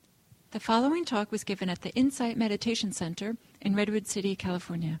The following talk was given at the Insight Meditation Center in Redwood City,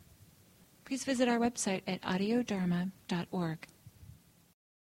 California. Please visit our website at audiodharma.org.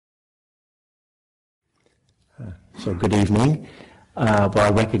 So good evening. Well,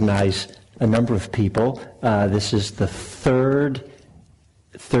 I recognize a number of people. This is the third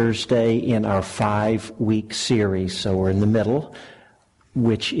Thursday in our 5-week series, so we're in the middle,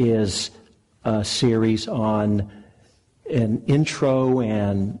 which is a series on an intro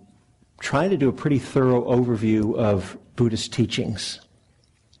and trying to do a pretty thorough overview of Buddhist teachings.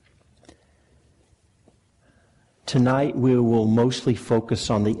 Tonight we will mostly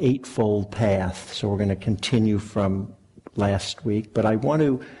focus on the Eightfold Path, so we're going to continue from last week. But I want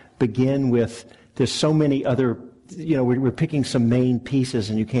to begin with, there's so many other, we're picking some main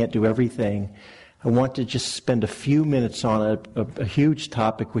pieces and you can't do everything. I want to just spend a few minutes on a huge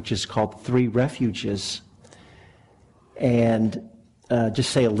topic which is called Three Refuges, and just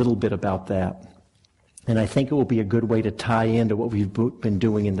say a little bit about that. And I think it will be a good way to tie into what we've been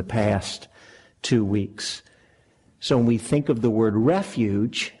doing in the past 2 weeks. So when we think of the word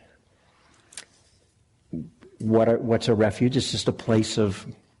refuge, what's a refuge? It's just a place of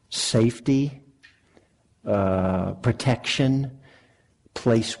safety, protection,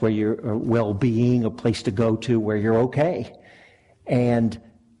 place where you're well-being, a place to go to where you're okay. And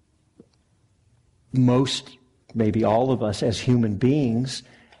most, maybe all of us as human beings,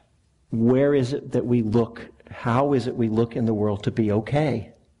 where is it that we look, how is it we look in the world to be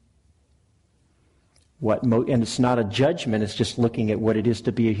okay? And it's not a judgment, it's just looking at what it is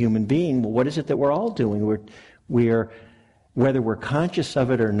to be a human being. Well, what is it that we're all doing? We're whether we're conscious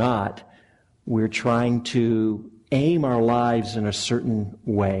of it or not, we're trying to aim our lives in a certain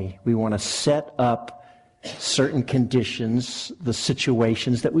way. We want to set up certain conditions, the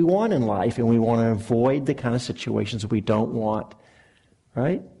situations that we want in life, and we want to avoid the kind of situations we don't want,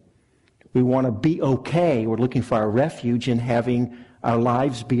 right? We want to be okay. We're looking for our refuge in having our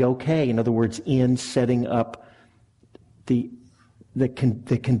lives be okay. In other words, in setting up the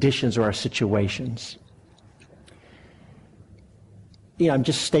conditions or our situations. I'm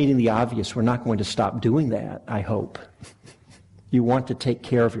just stating the obvious. We're not going to stop doing that, I hope. You want to take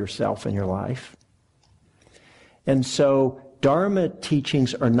care of yourself in your life. And so Dharma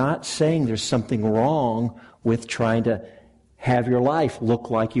teachings are not saying there's something wrong with trying to have your life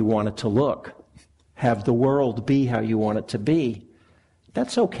look like you want it to look. Have the world be how you want it to be.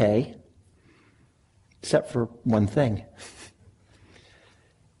 That's okay. Except for one thing.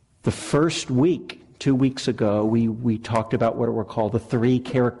 The first week, 2 weeks ago, we talked about what were called the 3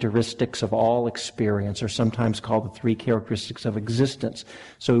 characteristics of all experience, or sometimes called the 3 characteristics of existence.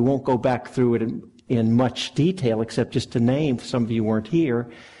 So we won't go back through it in much detail, except just to name, some of you weren't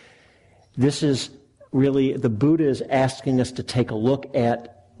here. This is really, the Buddha is asking us to take a look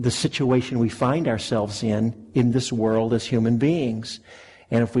at the situation we find ourselves in this world as human beings.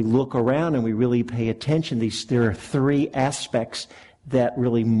 And if we look around and we really pay attention, there are 3 aspects that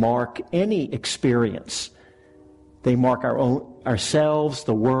really mark any experience. They mark ourselves,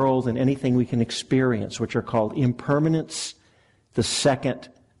 the world, and anything we can experience, which are called impermanence. The second,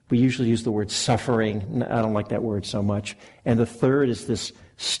 we usually use the word suffering. I don't like that word so much. And the third is this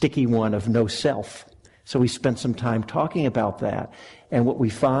sticky one of no self. So we spent some time talking about that. And what we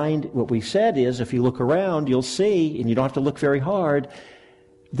said is, if you look around, you'll see, and you don't have to look very hard,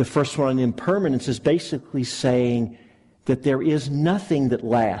 the first one on impermanence is basically saying that there is nothing that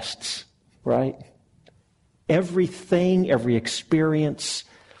lasts, right? Everything, every experience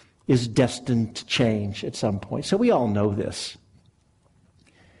is destined to change at some point. So we all know this.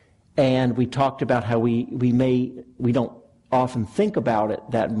 And we talked about how we don't often think about it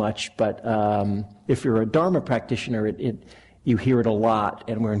that much, but if you're a Dharma practitioner, you hear it a lot,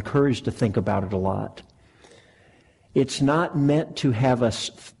 and we're encouraged to think about it a lot. It's not meant to have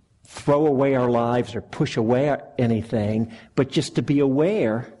us throw away our lives or push away anything, but just to be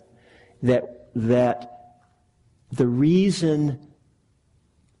aware that the reason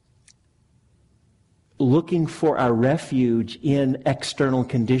looking for our refuge in external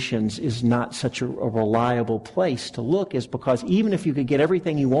conditions is not such a reliable place to look is because even if you could get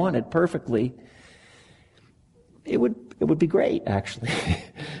everything you wanted perfectly, it would be great, actually,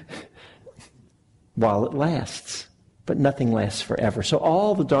 while it lasts. But nothing lasts forever. So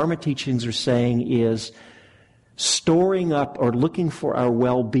all the Dharma teachings are saying is storing up or looking for our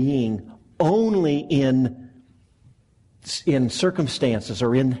well-being only in circumstances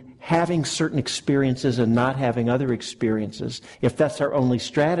or in having certain experiences and not having other experiences. If that's our only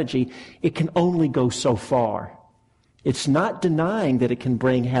strategy, it can only go so far. It's not denying that it can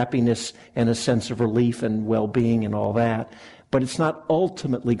bring happiness and a sense of relief and well-being and all that, But it's not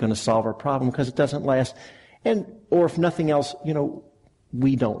ultimately going to solve our problem because it doesn't last. Or if nothing else,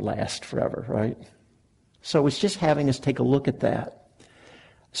 we don't last forever, right? So it's just having us take a look at that.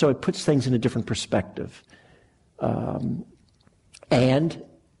 So it puts things in a different perspective. And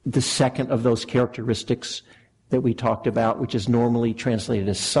the second of those characteristics that we talked about, which is normally translated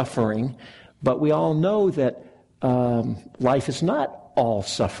as suffering, but we all know that life is not all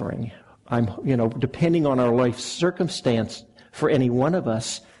suffering. Depending on our life circumstance for any one of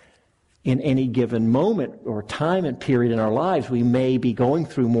us, in any given moment or time and period in our lives, we may be going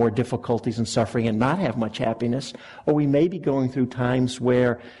through more difficulties and suffering and not have much happiness, or we may be going through times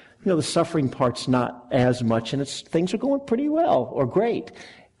where, the suffering part's not as much and things are going pretty well or great.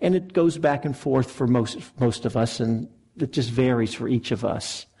 And it goes back and forth for most of us, and it just varies for each of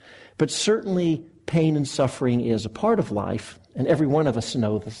us. But certainly pain and suffering is a part of life, and every one of us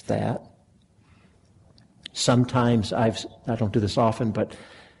knows that. Sometimes I don't do this often, but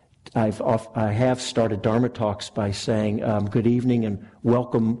I have started Dharma talks by saying, good evening and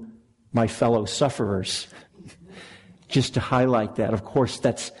welcome my fellow sufferers, just to highlight that. Of course,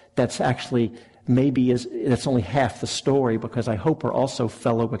 that's actually that's only half the story, because I hope we're also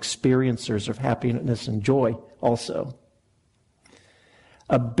fellow experiencers of happiness and joy also.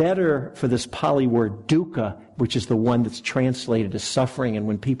 For this Pali word dukkha, which is the one that's translated as suffering, and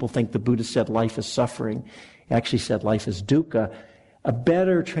when people think the Buddha said life is suffering, he actually said life is dukkha. A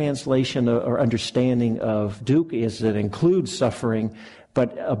better translation or understanding of dukkha is that it includes suffering,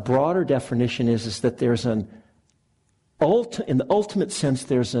 but a broader definition is that there's in the ultimate sense,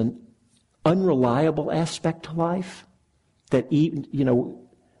 there's an unreliable aspect to life, that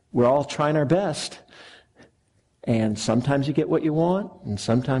we're all trying our best, and sometimes you get what you want, and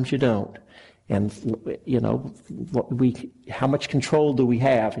sometimes you don't. And, how much control do we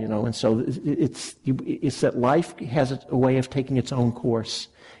have, and so it's that life has a way of taking its own course.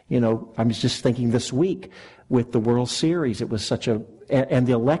 I was just thinking this week with the World Series, it was and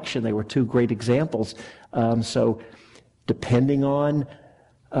the election, they were two great examples. So depending on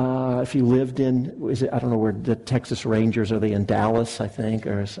if you lived I don't know where the Texas Rangers, are they in Dallas, I think,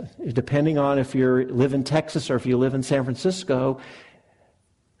 or depending on if you live in Texas or if you live in San Francisco,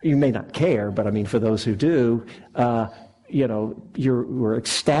 you may not care, but for those who do, you're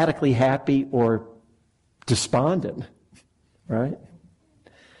ecstatically happy or despondent, right?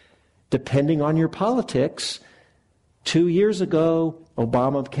 Depending on your politics. 2 years ago,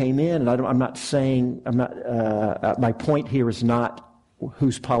 Obama came in, and my point here is not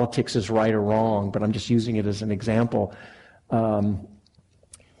whose politics is right or wrong, but I'm just using it as an example.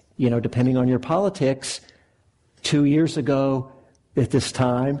 Depending on your politics, 2 years ago, at this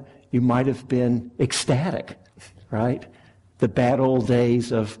time, you might have been ecstatic, right? The bad old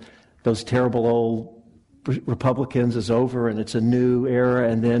days of those terrible old Republicans is over, and it's a new era.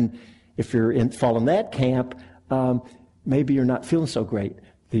 And then, if you're fall in that camp, maybe you're not feeling so great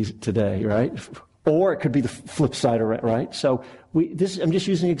today, right? Or it could be the flip side, right? So I'm just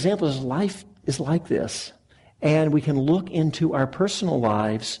using examples. Life is like this, and we can look into our personal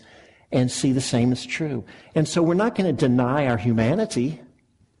lives and see the same is true. And so we're not going to deny our humanity.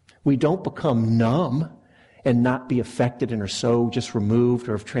 We don't become numb and not be affected and are so just removed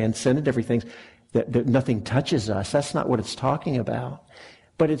or have transcended everything that nothing touches us. That's not what it's talking about.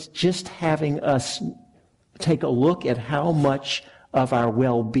 But it's just having us take a look at how much of our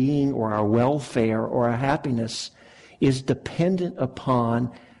well-being or our welfare or our happiness is dependent upon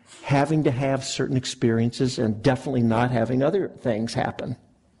having to have certain experiences and definitely not having other things happen.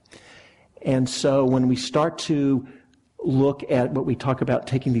 And so when we start to look at what we talk about,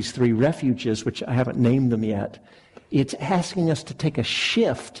 taking these three refuges, which I haven't named them yet, it's asking us to take a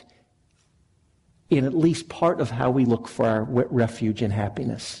shift in at least part of how we look for our refuge in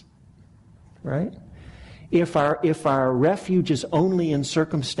happiness, right? If our refuge is only in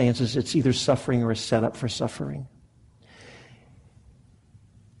circumstances, it's either suffering or a setup for suffering.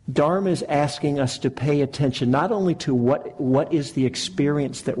 Dharma is asking us to pay attention not only to what is the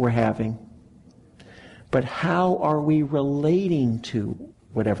experience that we're having, but how are we relating to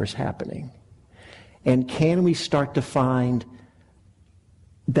whatever's happening? And can we start to find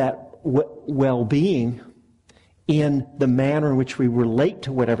that well-being in the manner in which we relate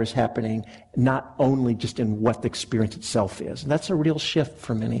to whatever's happening, not only just in what the experience itself is? And that's a real shift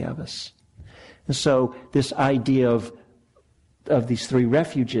for many of us. And so this idea of these three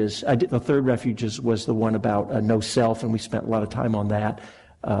refuges, the third refuge was the one about no self, and we spent a lot of time on that.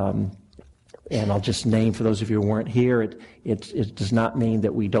 And I'll just name, for those of you who weren't here, it does not mean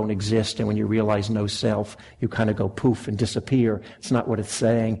that we don't exist, and when you realize no self, you kind of go poof and disappear. It's not what it's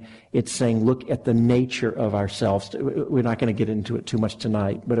saying. It's saying, look at the nature of ourselves. We're not going to get into it too much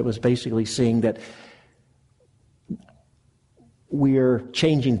tonight, but it was basically seeing that we're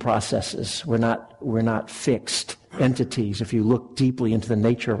changing processes. We're not fixed entities. If you look deeply into the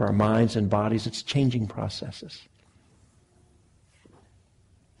nature of our minds and bodies, it's changing processes.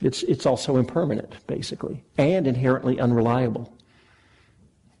 It's also impermanent, basically, and inherently unreliable,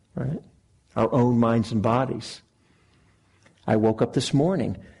 right? Our own minds and bodies. I woke up this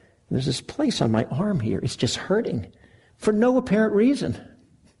morning. There's this place on my arm here. It's just hurting for no apparent reason.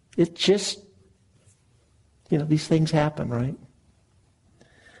 It just, these things happen, right?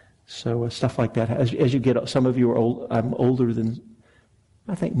 So stuff like that. As you get, some of you are old. I'm older than,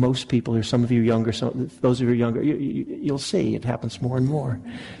 I think, most people here. Some of you younger. Those of you younger, you'll see it happens more and more.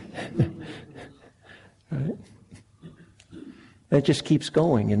 Right? It just keeps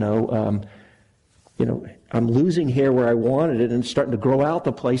going. I'm losing hair where I wanted it, and starting to grow out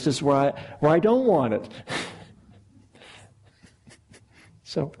the places where I don't want it.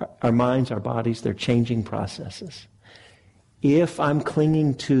 So our minds, our bodies, they're changing processes. If I'm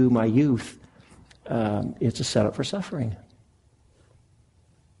clinging to my youth, it's a setup for suffering.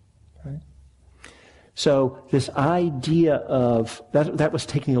 Right? So this idea of, that was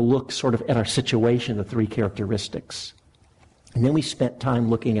taking a look sort of at our situation, the three characteristics. And then we spent time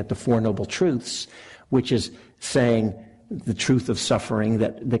looking at the Four Noble Truths, which is saying the truth of suffering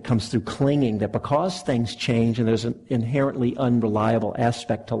that comes through clinging, that because things change and there's an inherently unreliable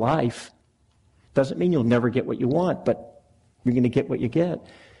aspect to life, doesn't mean you'll never get what you want, but you're going to get what you get.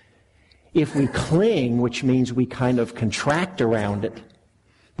 If we cling, which means we kind of contract around it,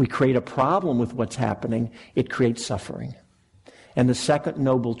 we create a problem with what's happening, it creates suffering. And the second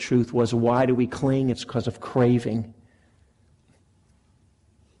noble truth was, why do we cling? It's because of craving.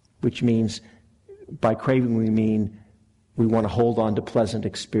 Which means, by craving we mean we want to hold on to pleasant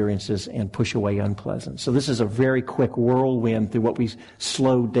experiences and push away unpleasant. So this is a very quick whirlwind through what we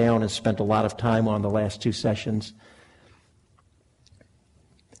slowed down and spent a lot of time on the last two sessions.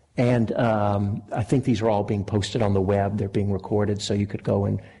 And I think these are all being posted on the web. They're being recorded, so you could go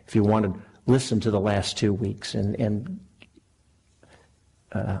and, if you want to, listen to the last 2 weeks and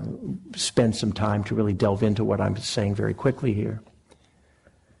spend some time to really delve into what I'm saying very quickly here.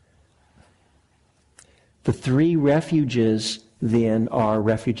 The three refuges, then, are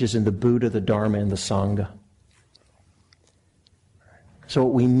refuges in the Buddha, the Dharma, and the Sangha. So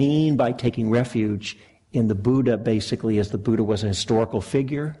what we mean by taking refuge in the Buddha, basically, is the Buddha was a historical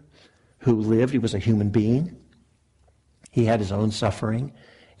figure who lived. He was a human being. He had his own suffering,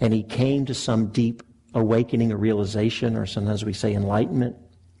 and he came to some deep awakening or realization, or sometimes we say enlightenment,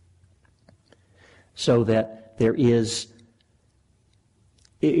 so that there is,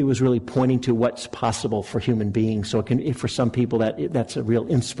 it was really pointing to what's possible for human beings. So it can, for some people, that's a real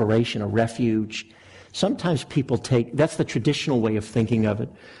inspiration, a refuge. Sometimes people take, that's the traditional way of thinking of it.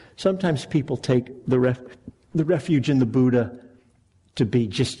 Sometimes people take the refuge in the Buddha to be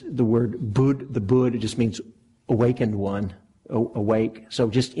just the word Bud. The Bud, it just means awakened one, awake. So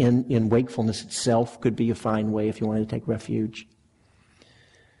just in wakefulness itself could be a fine way if you wanted to take refuge.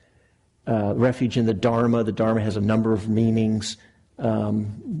 Refuge in the Dharma. The Dharma has a number of meanings.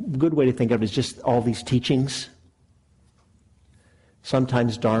 Good way to think of it is just all these teachings.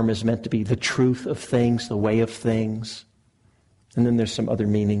 Sometimes Dharma is meant to be the truth of things, the way of things. And then there's some other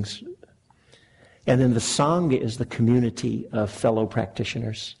meanings. And then the Sangha is the community of fellow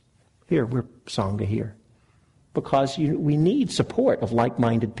practitioners. Here, we're Sangha here. Because we need support of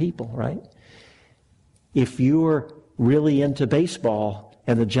like-minded people, right? If you're really into baseball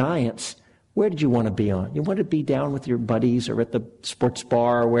and the Giants, where did you want to be on? You want to be down with your buddies or at the sports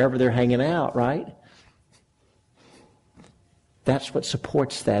bar or wherever they're hanging out, right? That's what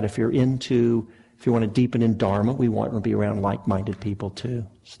supports that. If you want to deepen in Dharma, we want to be around like-minded people too.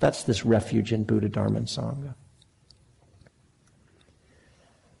 So that's this refuge in Buddha, Dharma, and Sangha.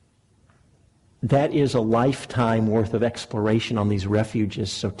 That is a lifetime worth of exploration on these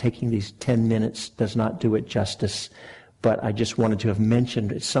refuges, so taking these 10 minutes does not do it justice. But I just wanted to have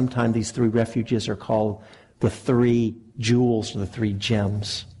mentioned, sometimes these three refuges are called the three jewels or the three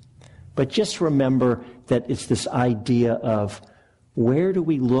gems. But just remember that it's this idea of where do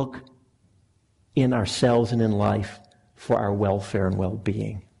we look in ourselves and in life for our welfare and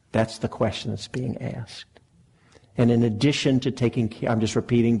well-being? That's the question that's being asked. And in addition to taking care, I'm just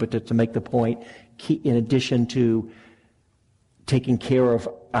repeating, but to make the point, in addition to taking care of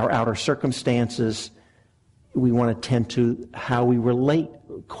our outer circumstances, we want to tend to how we relate,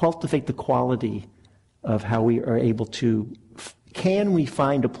 cultivate the quality of how we are able to, can we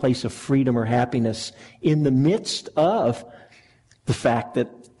find a place of freedom or happiness in the midst of the fact that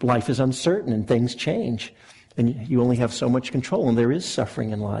life is uncertain and things change, and you only have so much control, and there is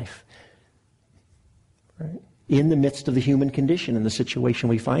suffering in life. Right? In the midst of the human condition and the situation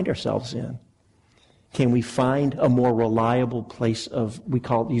we find ourselves in, can we find a more reliable place of,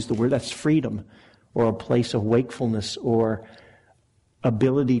 use the word, that's freedom, or a place of wakefulness, or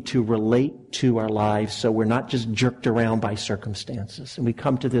ability to relate to our lives so we're not just jerked around by circumstances. And we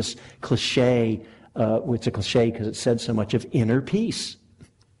come to this cliche, it's a cliche because it said so much, of inner peace.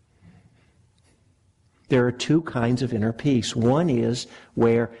 There are two kinds of inner peace. One is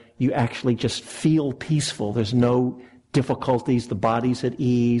where you actually just feel peaceful. There's no difficulties. The body's at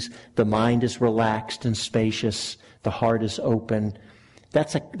ease. The mind is relaxed and spacious. The heart is open.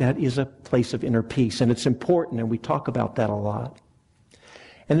 That is a place of inner peace, and it's important, and we talk about that a lot.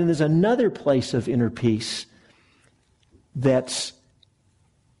 And then there's another place of inner peace that's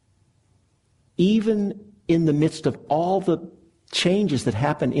even in the midst of all the changes that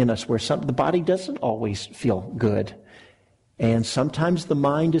happen in us, where the body doesn't always feel good. And sometimes the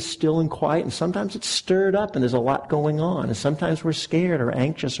mind is still and quiet, and sometimes it's stirred up and there's a lot going on. And sometimes we're scared or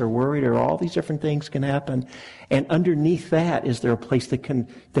anxious or worried, or all these different things can happen. And underneath that, is there a place that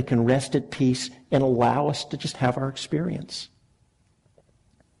can rest at peace and allow us to just have our experience?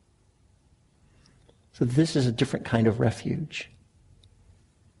 So this is a different kind of refuge.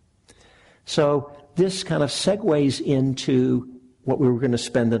 So this kind of segues into what we were going to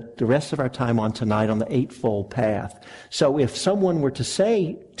spend the rest of our time on tonight, on the Eightfold Path. So if someone were to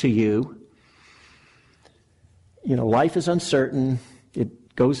say to you, life is uncertain,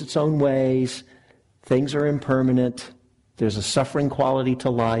 it goes its own ways, things are impermanent, there's a suffering quality to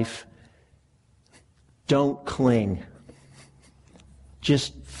life, don't cling.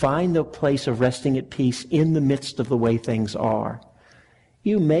 Just find the place of resting at peace in the midst of the way things are.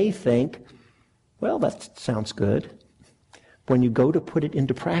 You may think, well, that sounds good. When you go to put it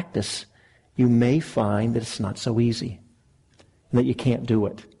into practice, you may find that it's not so easy and that you can't do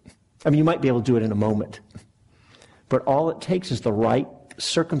it. I mean, you might be able to do it in a moment, but all it takes is the right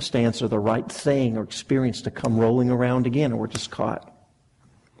circumstance or the right thing or experience to come rolling around again, and we're just caught.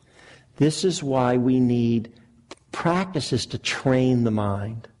 This is why we need practices to train the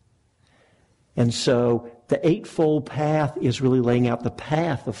mind. And so the Eightfold Path is really laying out the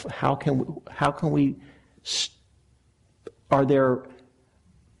path of how can we are there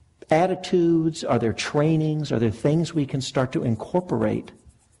attitudes, are there trainings, are there things we can start to incorporate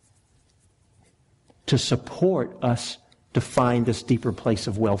to support us to find this deeper place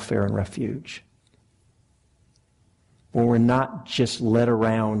of welfare and refuge, where we're not just led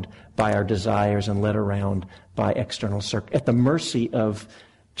around by our desires and led around by external at the mercy of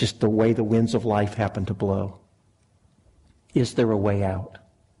just the way the winds of life happen to blow. Is there a way out?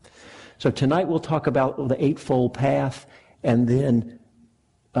 So tonight we'll talk about the Eightfold Path, and then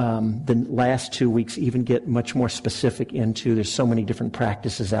the last 2 weeks even get much more specific into, there's so many different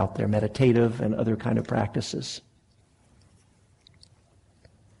practices out there, meditative and other kind of practices.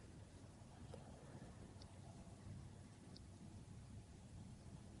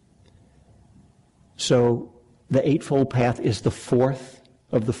 So the Eightfold Path is the fourth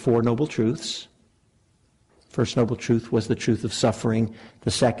of the Four Noble Truths. First noble truth was the truth of suffering.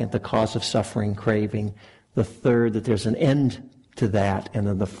 The second, the cause of suffering, craving. The third, that there's an end to that. And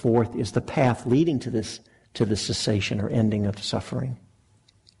then the fourth is the path leading to the cessation or ending of suffering.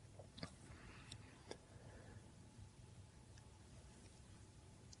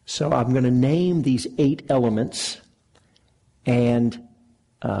 So I'm going to name these 8 elements, and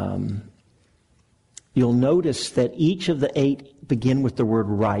you'll notice that each of the 8 begin with the word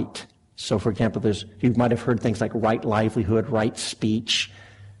right. So, for example, you might have heard things like right livelihood, right speech.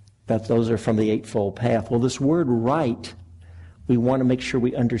 Those are from the Eightfold Path. Well, this word right, we want to make sure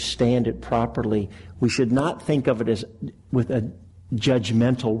we understand it properly. We should not think of it as with a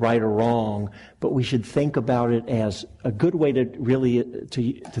judgmental right or wrong, but we should think about it as a good way to really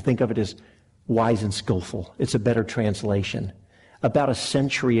to think of it as wise and skillful. It's a better translation. About a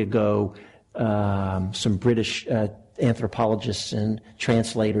century ago, some British anthropologists and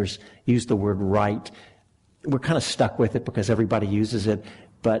translators used the word right. We're kind of stuck with it because everybody uses it,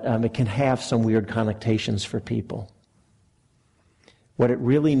 but it can have some weird connotations for people. What it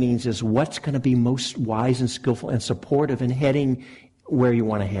really means is what's going to be most wise and skillful and supportive in heading where you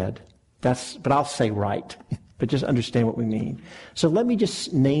want to head. But I'll say right, but just understand what we mean. So let me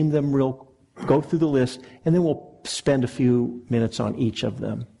just name them go through the list, and then we'll spend a few minutes on each of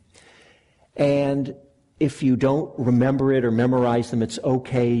them. And if you don't remember it or memorize them, it's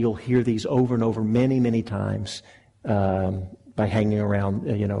okay. You'll hear these over and over many, many times by hanging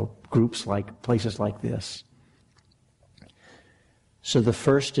around, groups like places like this. So the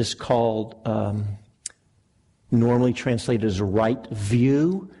first is called, normally translated as right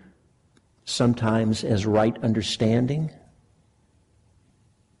view, sometimes as right understanding.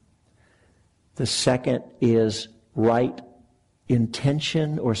 The second is right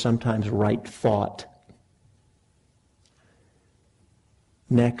intention, or sometimes right thought.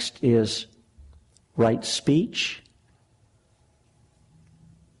 Next is right speech,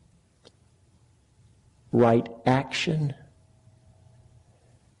 right action,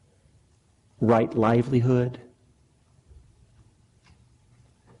 right livelihood,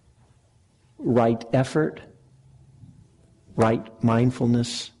 right effort, right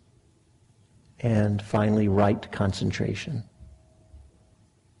mindfulness, and finally right concentration.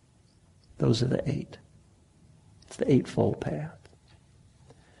 Those are the 8. It's the Eightfold Path.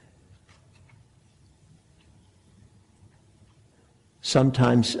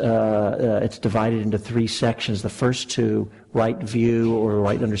 Sometimes it's divided into 3 sections. The first 2, right view or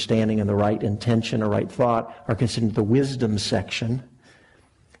right understanding, and the right intention or right thought, are considered the wisdom section.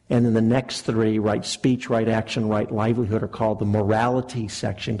 And then the next 3, right speech, right action, right livelihood, are called the morality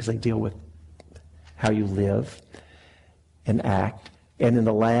section, because they deal with how you live and act. And then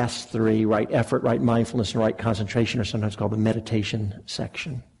the last 3, right effort, right mindfulness, and right concentration, are sometimes called the meditation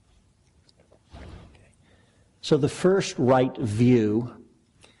section. So the first right view,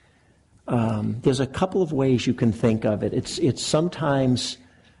 there's a couple of ways you can think of it. It's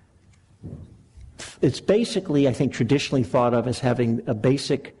basically, I think, traditionally thought of as having a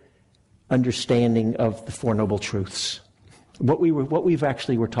basic understanding of the Four Noble Truths. What we've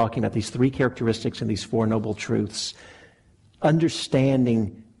actually were talking about, these 3 characteristics and these 4 Noble Truths,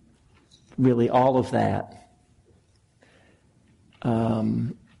 understanding really all of that.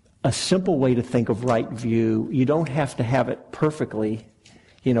 A simple way to think of right view, you don't have to have it perfectly.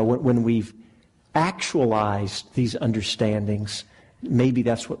 When we've actualized these understandings, maybe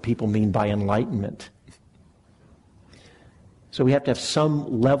that's what people mean by enlightenment. So we have to have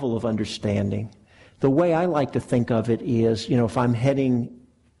some level of understanding. The way I like to think of it is, if I'm heading,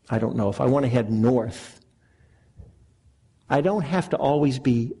 if I want to head north, I don't have to always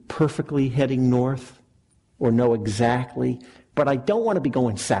be perfectly heading north or know exactly, but I don't want to be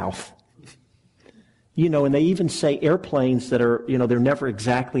going south. And they even say airplanes that are, they're never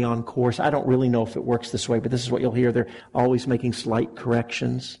exactly on course. I don't really know if it works this way, but this is what you'll hear. They're always making slight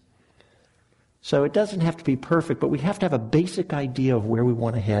corrections. So it doesn't have to be perfect, but we have to have a basic idea of where we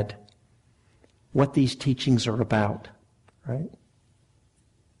want to head, what these teachings are about, right?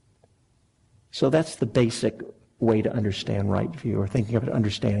 So that's the basic way to understand right view, or thinking of an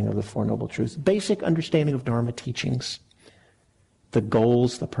understanding of the Four Noble Truths. Basic understanding of Dharma teachings, the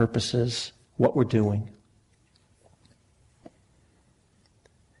goals, the purposes, what we're doing.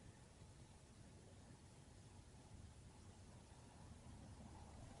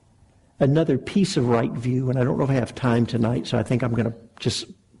 Another piece of right view, and I don't know if I have time tonight, so I think I'm going to just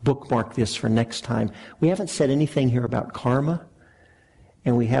bookmark this for next time. We haven't said anything here about karma,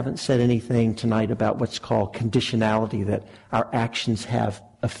 and we haven't said anything tonight about what's called conditionality, that our actions have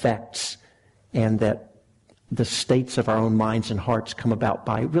effects, and that the states of our own minds and hearts come about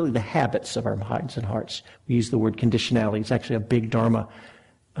by really the habits of our minds and hearts. We use the word conditionality. It's actually a big Dharma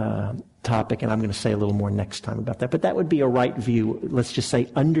topic, and I'm going to say a little more next time about that. But that would be a right view. Let's just say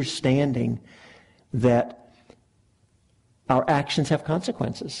understanding that our actions have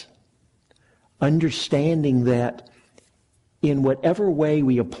consequences. Understanding that in whatever way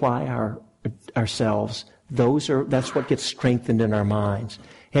we apply ourselves, that's what gets strengthened in our minds.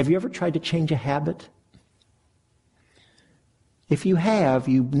 Have you ever tried to change a habit? If you have,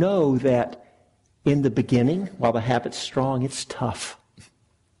 you know that in the beginning, while the habit's strong, it's tough.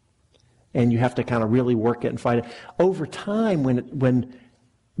 And you have to kind of really work it and fight it. Over time, when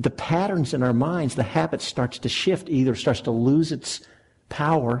the patterns in our minds, the habit starts to shift, either starts to lose its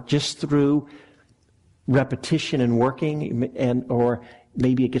power just through repetition and working, or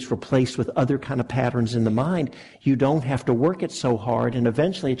maybe it gets replaced with other kind of patterns in the mind, you don't have to work it so hard, and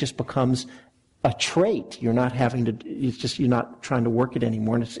eventually it just becomes a trait. You're not trying to work it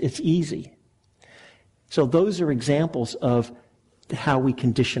anymore, and it's easy. So those are examples of how we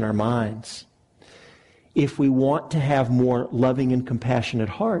condition our minds. If we want to have more loving and compassionate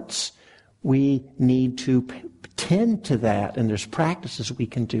hearts, we need to tend to that, and there's practices we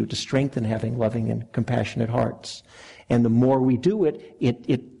can do to strengthen having loving and compassionate hearts. And the more we do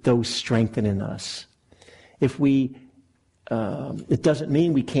it, those strengthen in us. If we It doesn't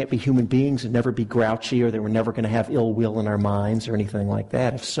mean we can't be human beings and never be grouchy, or that we're never going to have ill will in our minds or anything like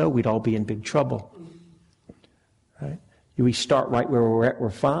that. If so, we'd all be in big trouble. Right? We start right where we're at, we're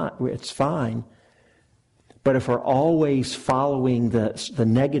fine. It's fine. But if we're always following the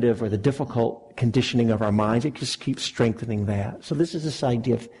negative or the difficult conditioning of our minds, it just keeps strengthening that. So this is this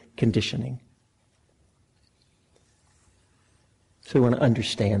idea of conditioning. So we want to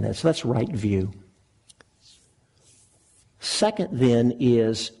understand that. So that's right view. Second, then,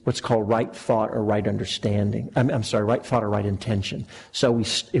 is what's called right thought or right understanding. Right thought or right intention. So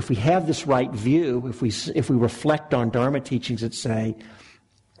if we have this right view, if we reflect on Dharma teachings that say,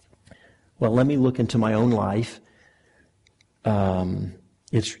 well, let me look into my own life.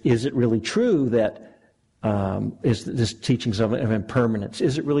 Is it really true that is this teachings of impermanence?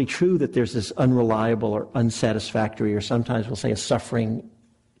 Is it really true that there's this unreliable or unsatisfactory, or sometimes we'll say a suffering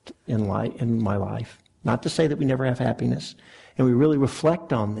in my life? Not to say that we never have happiness. And we really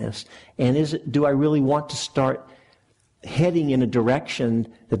reflect on this. And do I really want to start heading in a direction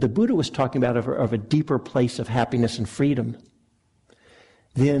that the Buddha was talking about of a deeper place of happiness and freedom?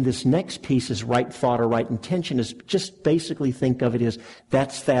 Then this next piece is right thought or right intention. Is just basically think of it as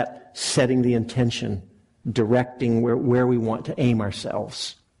that's that setting the intention, directing where we want to aim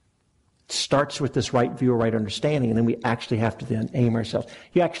ourselves. It starts with this right view or right understanding, and then we actually have to then aim ourselves.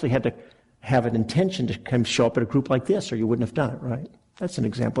 You actually had to have an intention to come show up at a group like this, or you wouldn't have done it, right? That's an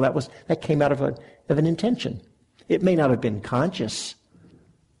example. That came out of an intention. It may not have been conscious.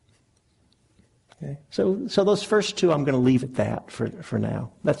 Okay. So those first two, I'm going to leave at that for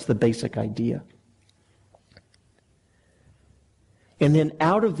now. That's the basic idea. And then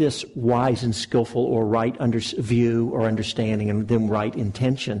out of this wise and skillful or right view or understanding, and then right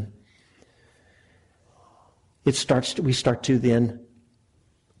intention, we start to then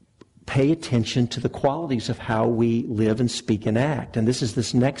pay attention to the qualities of how we live and speak and act. And this is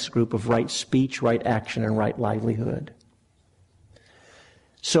this next group of right speech, right action, and right livelihood.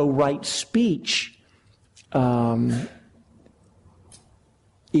 So right speech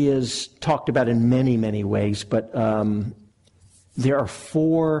is talked about in many, many ways, but there are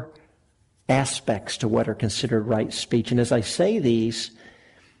 4 aspects to what are considered right speech. And as I say these,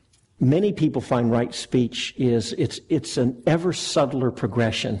 many people find right speech it's an ever subtler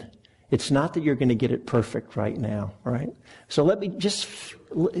progression. It's not that you're going to get it perfect right now, right? So let me just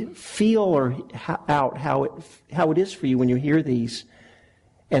feel out how it is for you when you hear these,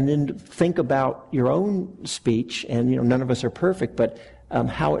 and then think about your own speech. And none of us are perfect, but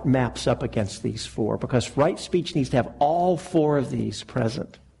how it maps up against these 4, because right speech needs to have all 4 of these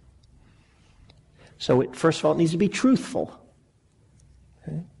present. So first of all, it needs to be truthful.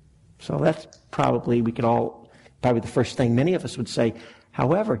 Okay? So that's probably the first thing many of us would say.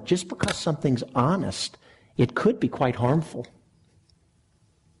 However, just because something's honest, it could be quite harmful.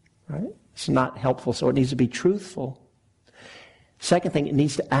 Right? It's not helpful, so it needs to be truthful. Second thing, it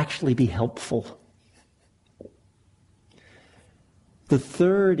needs to actually be helpful. The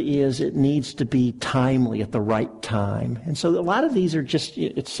third is it needs to be timely at the right time. And so a lot of these are just,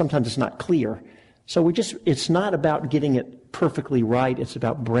 sometimes it's not clear. So it's not about getting it perfectly right. It's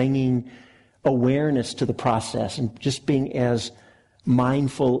about bringing awareness to the process and just being as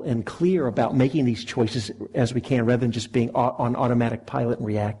mindful and clear about making these choices as we can, rather than just being on automatic pilot and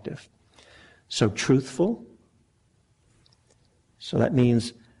reactive. So truthful. So that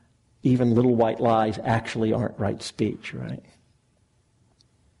means even little white lies actually aren't right speech, right?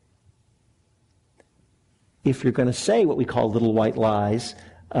 If you're going to say what we call little white lies,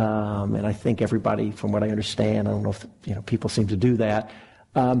 and I think everybody, from what I understand, I don't know if people seem to do that,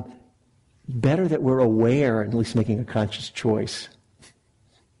 better that we're aware and at least making a conscious choice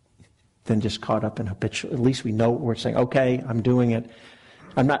than just caught up in habitual. At least we know what we're saying. Okay, I'm doing it.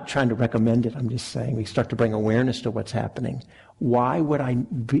 I'm not trying to recommend it. I'm just saying we start to bring awareness to what's happening. Why would I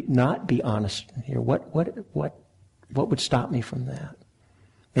not be honest here? What would stop me from that?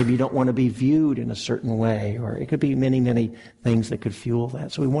 Maybe you don't want to be viewed in a certain way, or it could be many, many things that could fuel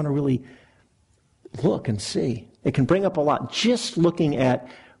that. So we want to really look and see. It can bring up a lot. Just looking at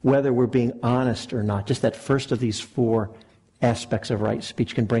whether we're being honest or not, just that first of these 4 aspects of right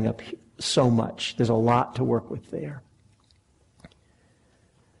speech can bring up so much. There's a lot to work with there.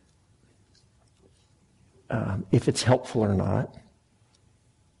 If it's helpful or not.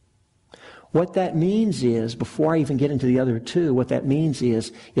 What that means is, before I even get into the other 2, what that means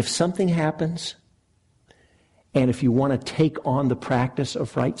is, if something happens, and if you want to take on the practice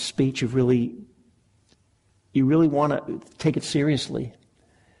of right speech, you really want to take it seriously,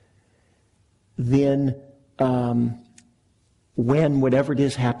 then when whatever it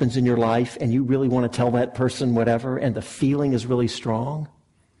is happens in your life and you really want to tell that person whatever and the feeling is really strong,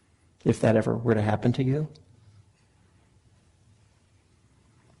 if that ever were to happen to you.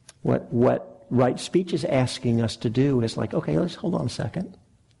 What right speech is asking us to do is like, okay, let's hold on a second.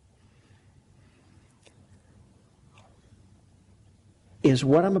 Is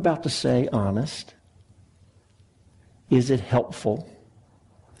what I'm about to say honest? Is it helpful?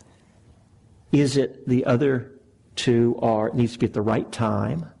 Is it the other two it needs to be at the right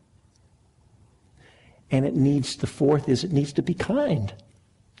time? And the fourth is it needs to be kind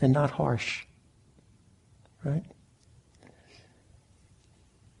and not harsh. Right?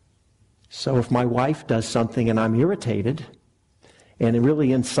 So if my wife does something and I'm irritated, and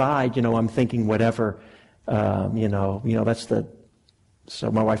really inside, I'm thinking whatever, that's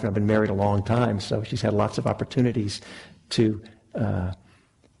so my wife and I have been married a long time, so she's had lots of opportunities to, to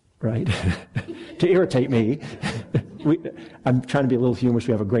irritate me. I'm trying to be a little humorous.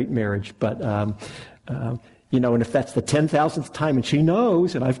 We have a great marriage, but, and if that's the 10,000th time and she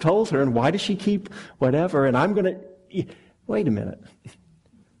knows, and I've told her, and why does she keep whatever, and I'm going to, wait a minute.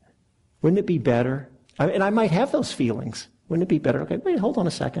 Wouldn't it be better? And I might have those feelings. Wouldn't it be better? Okay, wait, hold on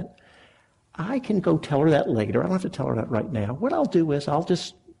a second. I can go tell her that later. I don't have to tell her that right now. What I'll do is I'll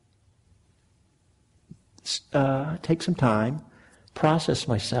just take some time, process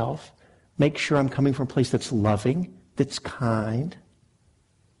myself, make sure I'm coming from a place that's loving, that's kind.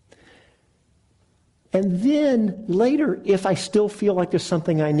 And then later, if I still feel like there's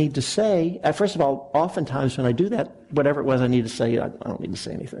something I need to say, first of all, oftentimes when I do that, whatever it was I need to say, I don't need to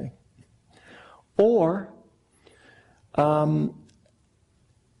say anything. Or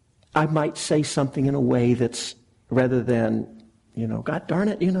I might say something in a way that's, rather than, God darn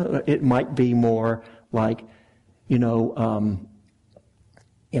it, it might be more like, I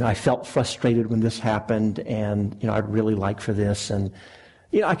felt frustrated when this happened, and, I'd really like for this, and,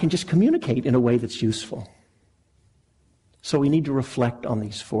 I can just communicate in a way that's useful. So we need to reflect on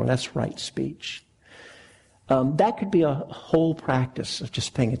these four. That's right speech. That could be a whole practice of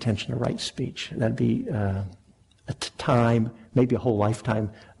just paying attention to right speech. That'd be a time, maybe a whole lifetime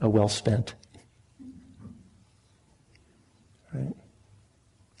well spent. Right?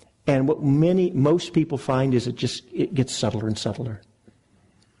 And what most people find is it gets subtler and subtler.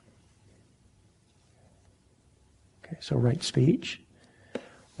 Okay, so right speech,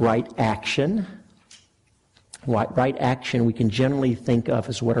 right action. Right action we can generally think of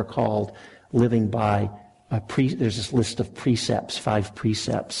as what are called living by there's this list of precepts, 5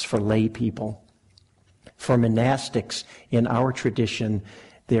 precepts for lay people. For monastics, in our tradition,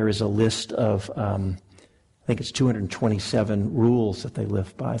 there is a list of, I think it's 227 rules that they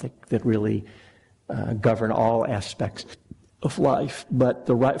live by that really govern all aspects of life. But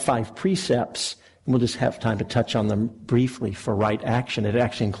the 5 precepts, and we'll just have time to touch on them briefly for right action. It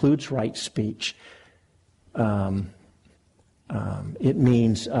actually includes right speech. It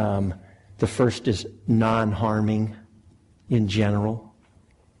means the first is non-harming in general.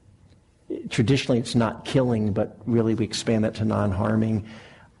 Traditionally, it's not killing, but really we expand that to non-harming.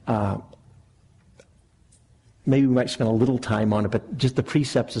 Maybe we might spend a little time on it, but just the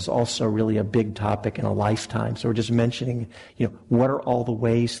precepts is also really a big topic in a lifetime. So we're just mentioning, what are all the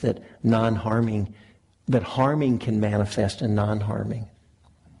ways that harming can manifest in non-harming.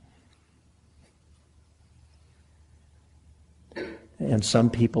 And some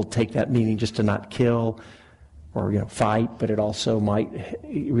people take that meaning just to not kill or fight, but it also might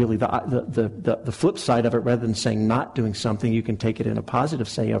really the flip side of it, rather than saying not doing something, you can take it in a positive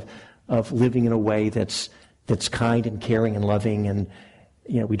say of living in a way that's kind and caring and loving, and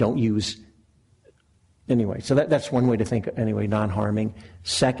we don't use anyway. So that's one way to think anyway, non-harming.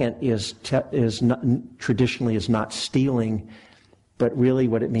 Second is traditionally is not stealing. But really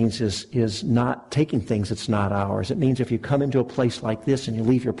what it means is not taking things that's not ours. It means if you come into a place like this and you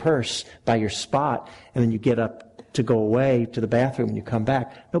leave your purse by your spot and then you get up to go away to the bathroom and you come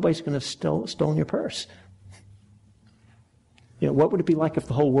back, nobody's going to have stolen your purse. What would it be like if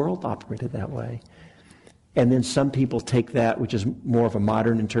the whole world operated that way? And then some people take that, which is more of a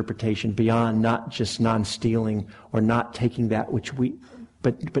modern interpretation, beyond not just non-stealing or not taking that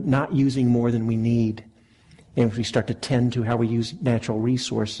but not using more than we need. And if we start to tend to how we use natural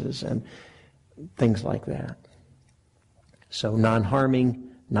resources and things like that. So non-harming,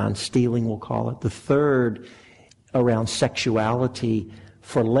 non-stealing, we'll call it. The third, around sexuality,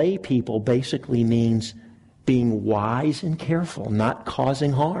 for lay people basically means being wise and careful, not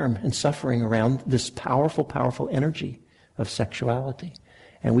causing harm and suffering around this powerful, powerful energy of sexuality.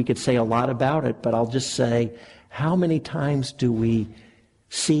 And we could say a lot about it, but I'll just say, how many times do we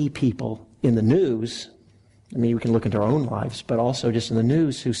see people in the news I mean, we can look into our own lives, but also just in the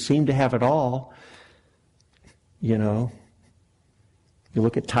news, who seem to have it all. You know, you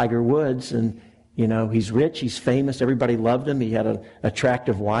look at Tiger Woods, and, you know, he's rich, he's famous, everybody loved him, he had an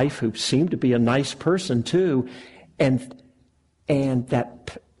attractive wife who seemed to be a nice person too, and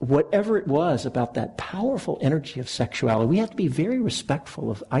that, whatever it was about that powerful energy of sexuality, we have to be very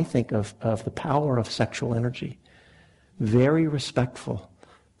respectful of, I think, of the power of sexual energy. Very respectful,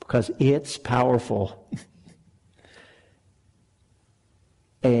 because it's powerful.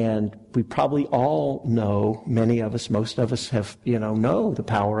 And we probably all know, many of us, most of us have, you know the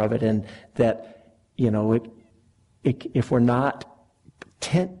power of it, and that, if we're not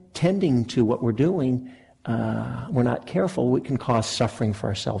tending to what we're doing, we're not careful, it can cause suffering for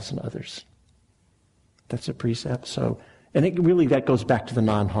ourselves and others. That's a precept. So, and that goes back to the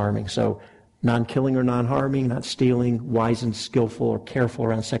non-harming. So, non-killing or non-harming, not stealing, wise and skillful or careful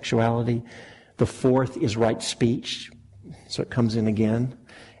around sexuality. The fourth is right speech. So it comes in again.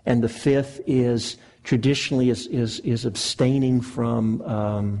 And the fifth is traditionally is abstaining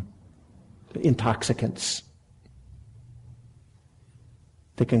from intoxicants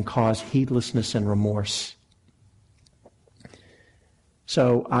that can cause heedlessness and remorse.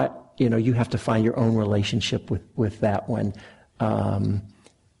 So you have to find your own relationship with that one. I'm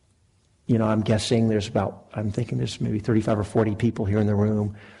guessing I'm thinking there's maybe 35 or 40 people here in the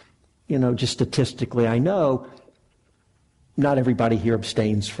room. Just statistically, I know not everybody here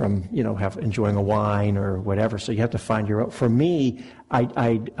abstains from, enjoying a wine or whatever. So you have to find your own. For me,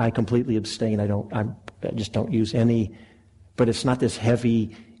 I completely abstain. I just don't use any, but it's not this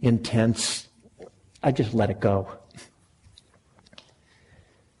heavy, intense. I just let it go.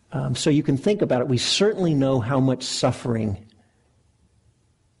 So you can think about it. We certainly know how much suffering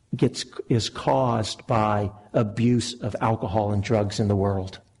is caused by abuse of alcohol and drugs in the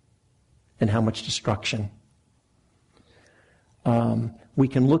world, and how much destruction. We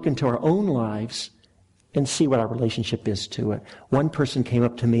can look into our own lives and see what our relationship is to it. One person came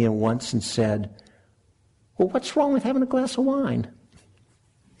up to me once and said, "Well, what's wrong with having a glass of wine?"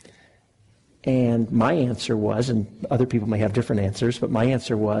 And my answer was, and other people may have different answers, but my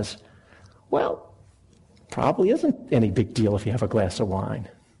answer was, well, probably isn't any big deal if you have a glass of wine.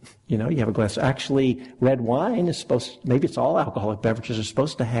 You have a glass. Actually, red wine is maybe it's all alcoholic beverages are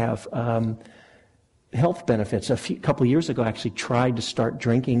supposed to have health benefits. A couple of years ago, I actually tried to start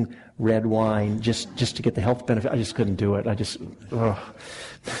drinking red wine just to get the health benefit. I just couldn't do it.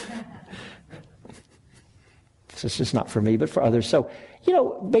 It's just not for me, but for others. So,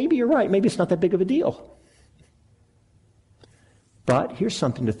 maybe you're right. Maybe it's not that big of a deal. But here's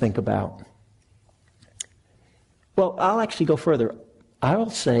something to think about. Well, I'll actually go further.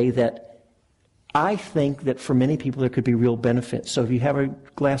 I'll say that I think that for many people there could be real benefits. So if you have a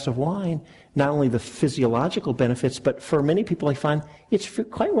glass of wine, not only the physiological benefits, but for many people I find it's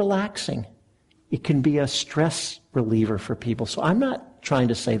quite relaxing. It can be a stress reliever for people. So I'm not trying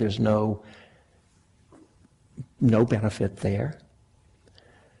to say there's no benefit there.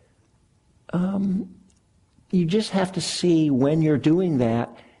 You just have to see when you're doing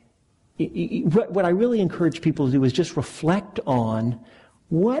that. What I really encourage people to do is just reflect on,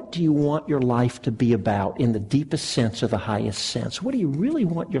 what do you want your life to be about in the deepest sense or the highest sense? What do you really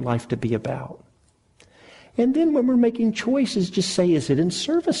want your life to be about? And then when we're making choices, just say, is it in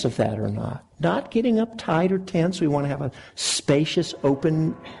service of that or not? Not getting uptight or tense. We want to have a spacious,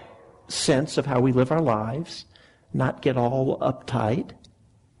 open sense of how we live our lives, not get all uptight.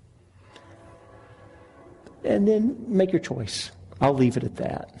 And then make your choice. I'll leave it at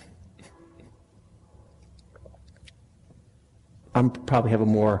that. I probably have a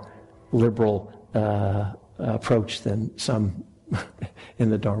more liberal approach than some in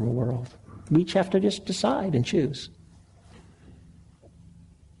the Dharma world. We each have to just decide and choose.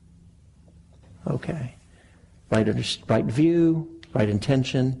 Okay. Right view, right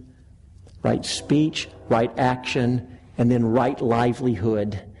intention, right speech, right action, and then right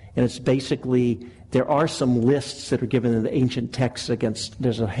livelihood. And it's basically, there are some lists that are given in the ancient texts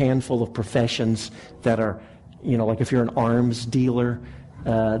there's a handful of professions that are, like if you're an arms dealer,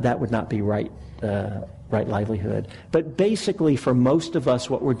 that would not be right livelihood. But basically, for most of us,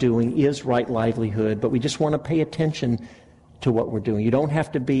 what we're doing is right livelihood, but we just want to pay attention to what we're doing. You don't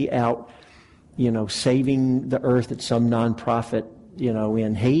have to be out, saving the earth at some nonprofit,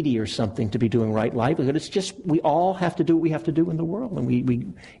 in Haiti or something to be doing right livelihood. It's just, we all have to do what we have to do in the world.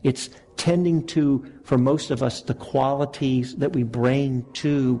 And it's tending to, for most of us, the qualities that we bring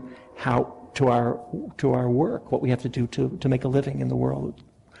to our work, what we have to do to make a living in the world,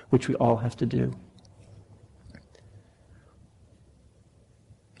 which we all have to do.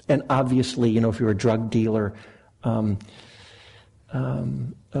 And obviously, if you're a drug dealer,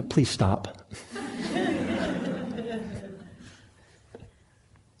 please stop.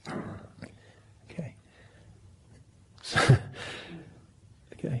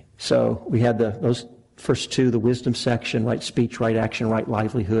 Okay. So we had those first two, the wisdom section, right speech, right action, right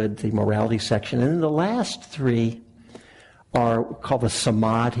livelihood, the morality section. And then the last three are called the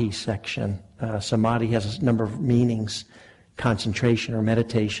samadhi section. Samadhi has a number of meanings: concentration or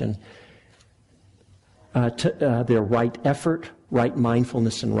meditation. They're right effort, right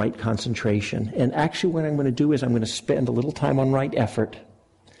mindfulness, and right concentration. And actually what I'm going to do is I'm going to spend a little time on right effort.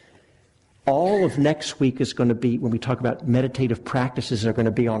 All of next week is going to be, when we talk about meditative practices, are going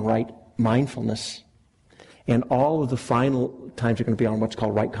to be on right mindfulness. And all of the final times are going to be on what's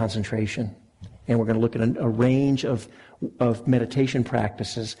called right concentration. And we're going to look at a range of meditation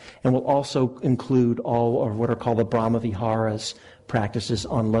practices. And we'll also include all of what are called the Brahma Viharas, practices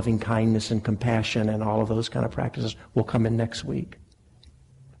on loving kindness and compassion, and all of those kind of practices will come in next week.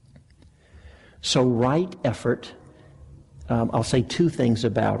 So right effort, I'll say two things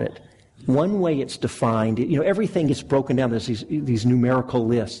about it. One way it's defined, everything gets broken down. There's these numerical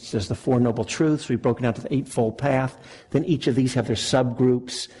lists. There's the Four Noble Truths. We've broken down to the Eightfold Path. Then each of these have their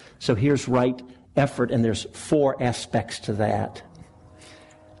subgroups. So here's right effort, and there's 4 aspects to that.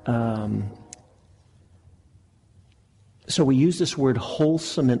 So we use this word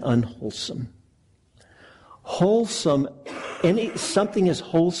wholesome and unwholesome. Wholesome, something is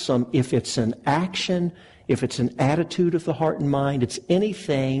wholesome if it's an action, if it's an attitude of the heart and mind. It's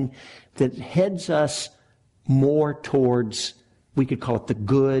anything that heads us more towards, we could call it the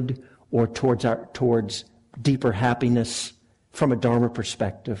good, or towards deeper happiness from a Dharma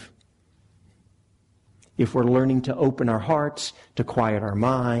perspective. If we're learning to open our hearts, to quiet our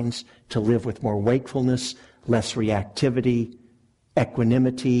minds, to live with more wakefulness, less reactivity,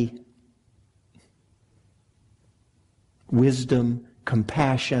 equanimity, wisdom,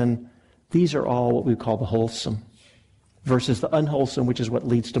 compassion, these are all what we call the wholesome, versus the unwholesome, which is what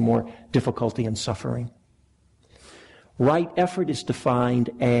leads to more difficulty and suffering. Right effort is defined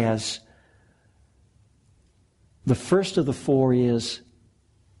as, the first of the 4 is,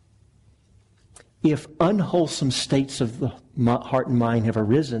 if unwholesome states of the heart and mind have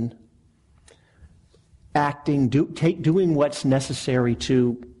arisen, doing what's necessary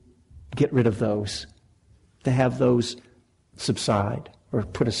to get rid of those, to have those subside or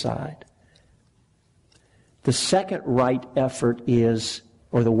put aside. The second right effort is,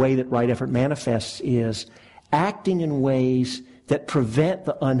 or the way that right effort manifests is, acting in ways that prevent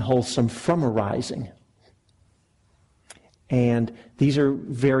the unwholesome from arising. And these are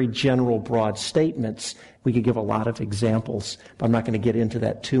very general, broad statements. We could give a lot of examples, but I'm not going to get into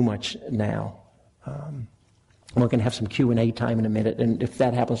that too much now. We're going to have some Q&A time in a minute, and if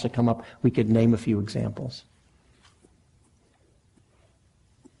that happens to come up, we could name a few examples.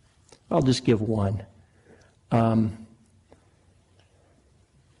 I'll just give one. I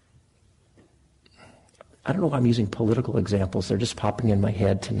don't know why I'm using political examples. They're just popping in my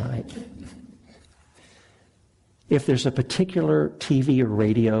head tonight. If there's a particular TV or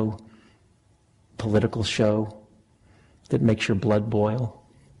radio political show that makes your blood boil,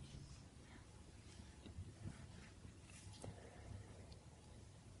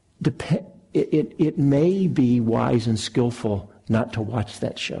 it may be wise and skillful not to watch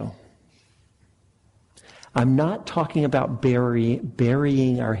that show. I'm not talking about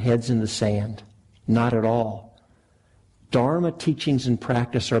burying our heads in the sand. Not at all. Dharma teachings and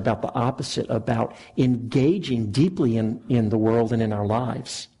practice are about the opposite, about engaging deeply in the world and in our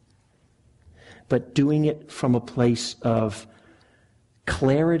lives, but doing it from a place of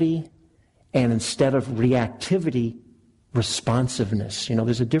clarity and, instead of reactivity, responsiveness.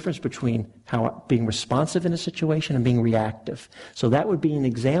 There's a difference between being responsive in a situation and being reactive. So that would be an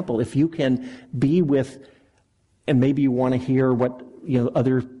example. If you can be with, and maybe you want to hear what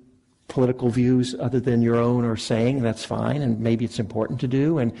other political views other than your own are saying, and that's fine, and maybe it's important to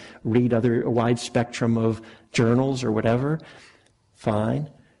do, and read a wide spectrum of journals or whatever, fine.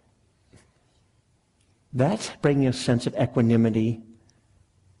 That's bringing a sense of equanimity,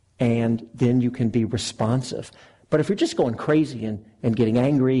 and then you can be responsive. But if you're just going crazy and getting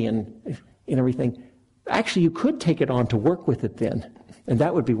angry and everything, actually you could take it on to work with it then. And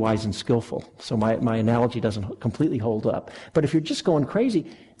that would be wise and skillful. So my analogy doesn't completely hold up. But if you're just going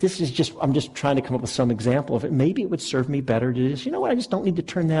crazy, I'm just trying to come up with some example of it. Maybe it would serve me better to just, I just don't need to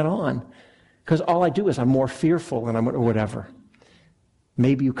turn that on. Because all I do is I'm more fearful or whatever.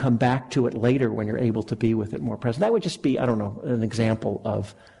 Maybe you come back to it later when you're able to be with it more present. That would just be, an example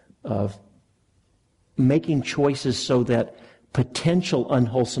of making choices so that potential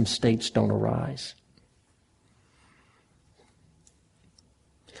unwholesome states don't arise.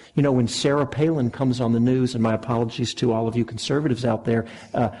 You know, when Sarah Palin comes on the news, and my apologies to all of you conservatives out there,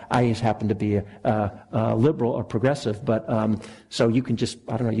 I just happen to be a liberal or progressive, but so you can just,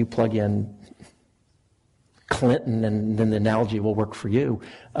 I don't know, you plug in Clinton and then the analogy will work for you.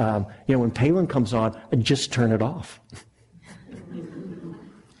 You know, when Palin comes on, I just turn it off.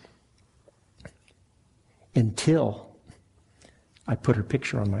 Until I put her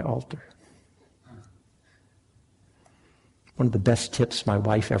picture on my altar. One of the best tips my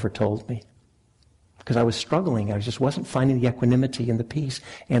wife ever told me. Because I was struggling. I just wasn't finding the equanimity and the peace.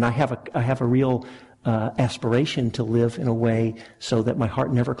 And I have a real aspiration to live in a way so that my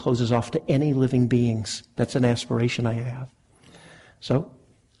heart never closes off to any living beings. That's an aspiration I have. So,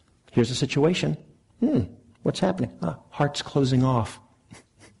 here's the situation. What's happening? Heart's closing off.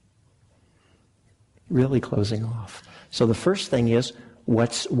 Really closing off. So the first thing is,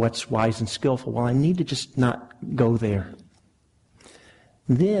 what's wise and skillful? Well, I need to just not go there.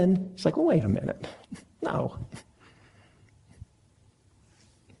 Then it's like, well, wait a minute. No.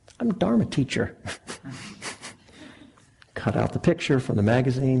 I'm a Dharma teacher. Cut out the picture from the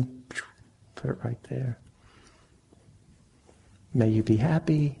magazine. Put it right there. May you be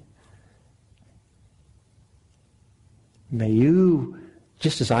happy. May you,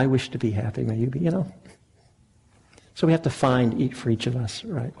 just as I wish to be happy, may you be, you know. So we have to find for each of us,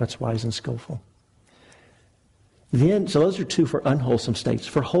 right, what's wise and skillful. Then, so those are two for unwholesome states.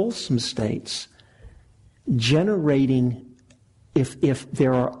 For wholesome states, generating, if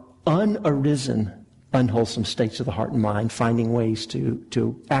there are unarisen unwholesome states of the heart and mind, finding ways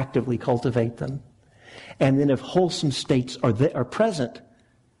to actively cultivate them. And then if wholesome states are present,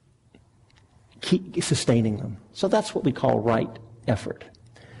 keep sustaining them. So that's what we call right effort.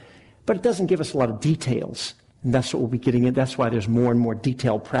 But it doesn't give us a lot of details. And that's what we'll be getting in. That's why there's more and more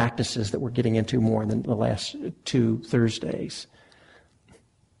detailed practices that we're getting into more than the last 2 Thursdays.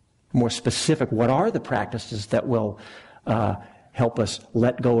 More specific, what are the practices that will help us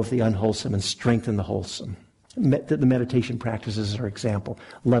let go of the unwholesome and strengthen the wholesome? The meditation practices are example.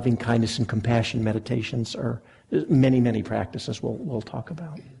 Loving kindness and compassion meditations are many, many practices we'll talk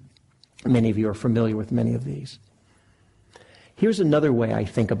about. Many of you are familiar with many of these. Here's another way I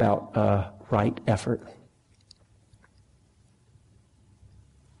think about right effort.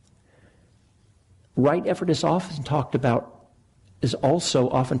 Right effort is also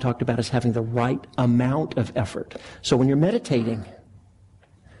often talked about as having the right amount of effort. So when you're meditating,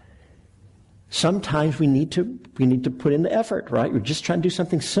 sometimes we need to put in the effort, right? You're just trying to do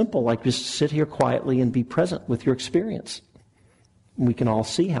something simple, like just sit here quietly and be present with your experience. We can all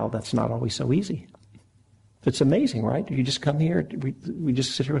see how that's not always so easy. It's amazing, right? You just come here, we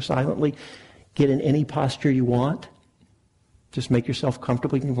just sit here silently, get in any posture you want. Just make yourself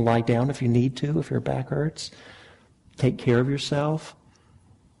comfortable. You can lie down if you need to, if your back hurts. Take care of yourself.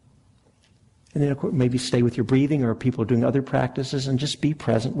 And then, of course, maybe stay with your breathing, or people are doing other practices, and just be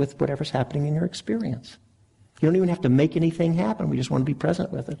present with whatever's happening in your experience. You don't even have to make anything happen. We just want to be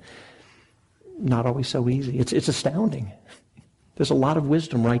present with it. Not always so easy. It's astounding. There's a lot of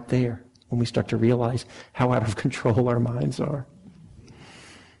wisdom right there when we start to realize how out of control our minds are.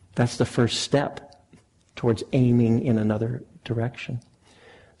 That's the first step towards aiming in another direction.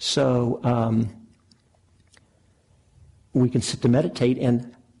 So we can sit to meditate,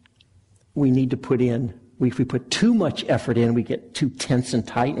 and we need to put in, if we put too much effort in, we get too tense and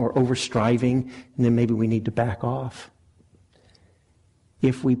tight, or over-striving, and then maybe we need to back off.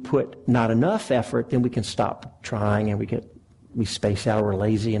 If we put not enough effort, then we can stop trying, and we space out, we're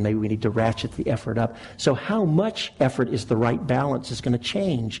lazy, and maybe we need to ratchet the effort up. So how much effort is the right balance is going to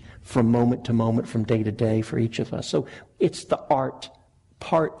change from moment to moment, from day to day for each of us. So it's the art.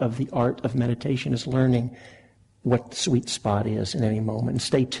 Part of the art of meditation is learning what the sweet spot is in any moment, and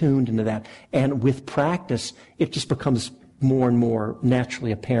stay tuned into that. And with practice, it just becomes more and more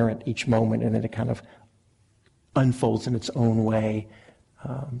naturally apparent each moment, and then it kind of unfolds in its own way.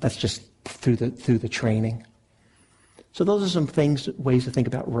 That's just through the training. So those are some ways to think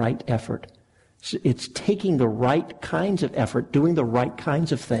about right effort. It's taking the right kinds of effort, doing the right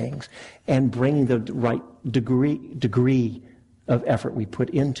kinds of things, and bringing the right degree of effort we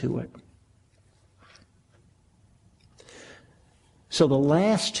put into it. So the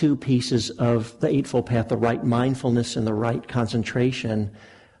last two pieces of the Eightfold Path, the right mindfulness and the right concentration,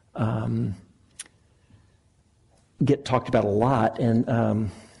 get talked about a lot. And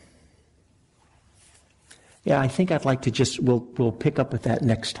I think I'd like to we'll pick up with that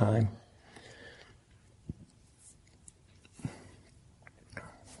next time.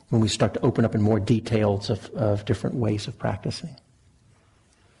 when we start to open up in more details of different ways of practicing.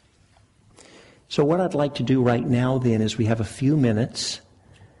 So what I'd like to do right now then is we have a few minutes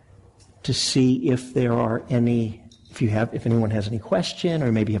to see if there are any, if anyone has any question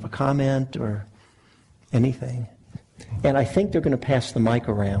or maybe have a comment or anything. And I think they're going to pass the mic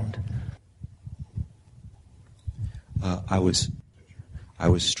around. I was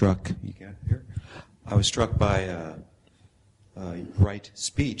struck. You got it here? I was struck by right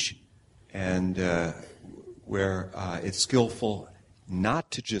speech, and where it's skillful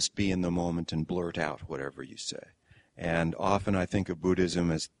not to just be in the moment and blurt out whatever you say. And often I think of Buddhism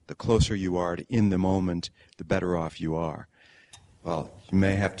as the closer you are to in the moment, the better off you are. Well, you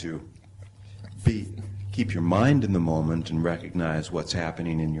may have to keep your mind in the moment and recognize what's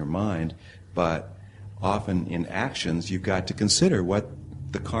happening in your mind, but often in actions you've got to consider what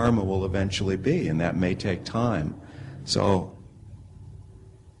the karma will eventually be, and that may take time. So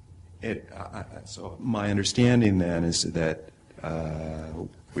my understanding then is that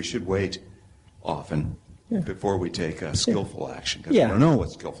we should wait often before we take a skillful action, because we don't know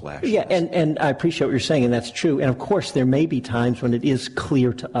what skillful action is. And I appreciate what you're saying, and that's true. And of course, there may be times when it is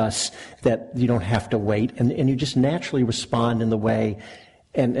clear to us that you don't have to wait, and you just naturally respond in the way,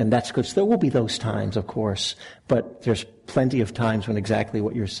 and that's good. So there will be those times, of course, but there's plenty of times when exactly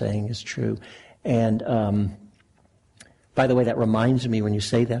what you're saying is true. And by the way, that reminds me when you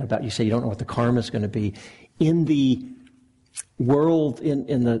say that about, you say you don't know what the karma is going to be. In the world,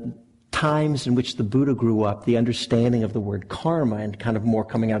 in the times in which the Buddha grew up, the understanding of the word karma, and kind of more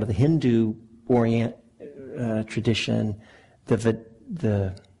coming out of the Hindu tradition,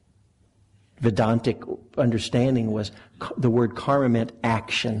 the Vedantic understanding was the word karma meant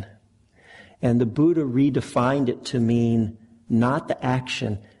action. And the Buddha redefined it to mean not the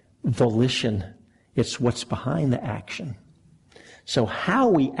action, volition. It's what's behind the action. So how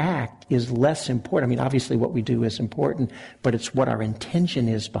we act is less important. I mean, obviously what we do is important, but it's what our intention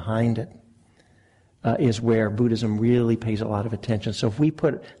is behind it, is where Buddhism really pays a lot of attention. So if we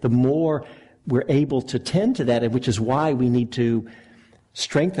the more we're able to tend to that, which is why we need to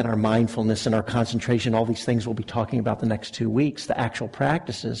strengthen our mindfulness and our concentration, all these things we'll be talking about the next 2 weeks, the actual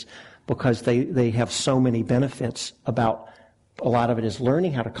practices, because they have so many benefits. About a lot of it is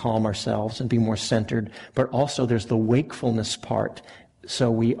learning how to calm ourselves and be more centered, but also there's the wakefulness part.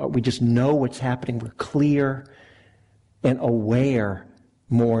 So we just know what's happening. We're clear and aware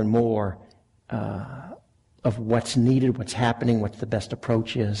more and more of what's needed, what's happening, what the best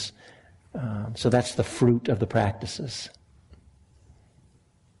approach is. So that's the fruit of the practices.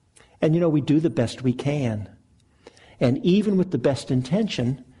 And we do the best we can. And even with the best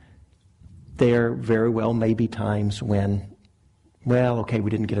intention, there very well may be times when, well, okay, we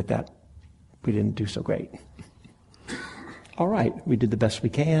didn't get it that. We didn't do so great. All right, we did the best we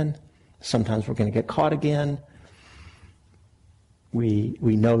can. Sometimes we're going to get caught again. We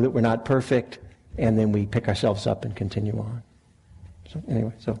know that we're not perfect, and then we pick ourselves up and continue on. So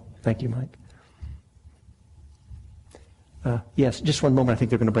anyway, thank you, Mike. Yes, just one moment. I think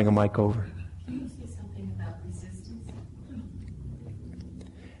they're going to bring a mic over.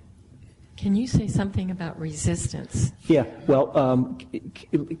 Can you say something about resistance? Yeah, well,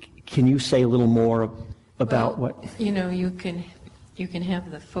 can you say a little more about what? You can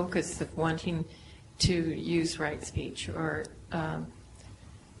have the focus of wanting to use right speech or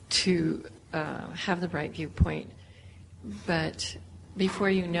to have the right viewpoint, but before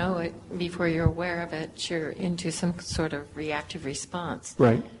you know it, before you're aware of it, you're into some sort of reactive response.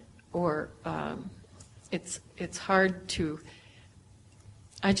 Right. Or it's hard to.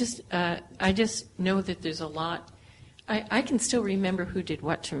 I just know that there's a lot. I can still remember who did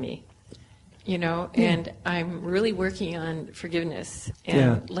what to me, and I'm really working on forgiveness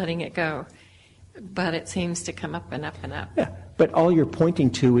and letting it go. But it seems to come up and up and up. Yeah, but all you're pointing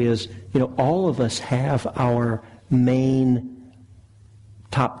to is, all of us have our main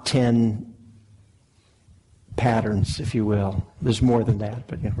top 10 patterns, if you will. There's more than that,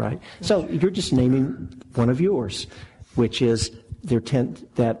 but right. So you're just naming one of yours, which is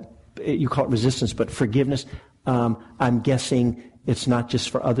that you call it resistance, but forgiveness. I'm guessing it's not just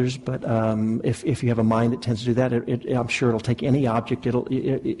for others, but if you have a mind that tends to do that, I'm sure it'll take any object.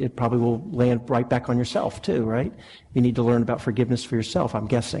 It probably will land right back on yourself too, right? You need to learn about forgiveness for yourself, I'm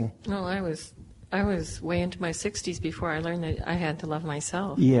guessing. Well, I was way into my 60s before I learned that I had to love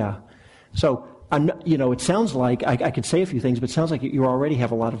myself. Yeah. So, it sounds like, I could say a few things, but it sounds like you already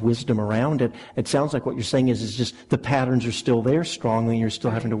have a lot of wisdom around it. It sounds like what you're saying is just the patterns are still there strongly and you're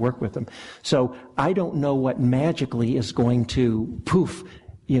still having to work with them. So I don't know what magically is going to,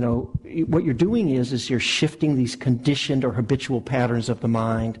 what you're doing is you're shifting these conditioned or habitual patterns of the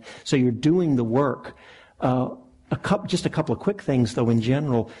mind. So you're doing the work. Just a couple of quick things, though, in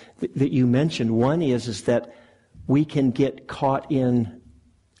general, that you mentioned. One is that we can get caught in,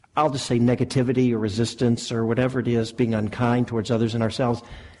 I'll just say, negativity or resistance or whatever it is, being unkind towards others and ourselves.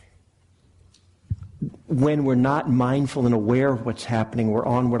 When we're not mindful and aware of what's happening, we're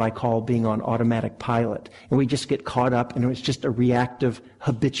on what I call being on automatic pilot. And we just get caught up, and it's just a reactive,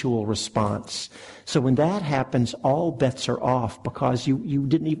 habitual response. So when that happens, all bets are off because you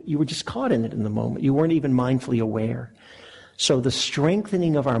were just caught in it in the moment. You weren't even mindfully aware. So the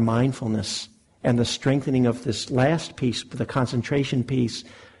strengthening of our mindfulness and the strengthening of this last piece, the concentration piece,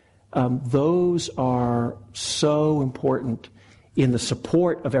 those are so important in the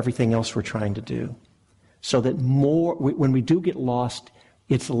support of everything else we're trying to do. So that when we do get lost,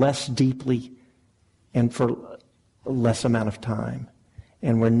 it's less deeply and for a less amount of time.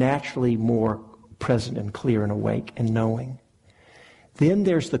 And we're naturally more present and clear and awake and knowing. Then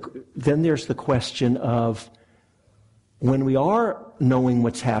there's the question of when we are knowing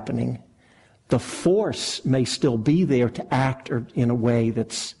what's happening, the force may still be there to act in a way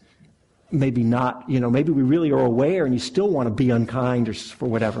that's maybe not, maybe we really are aware and you still want to be unkind or for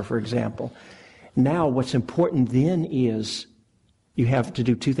whatever, for example. Now, what's important then is you have to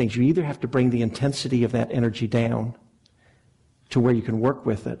do two things. You either have to bring the intensity of that energy down to where you can work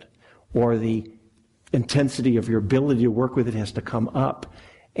with it, or the intensity of your ability to work with it has to come up.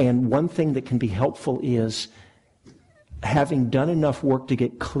 And one thing that can be helpful is having done enough work to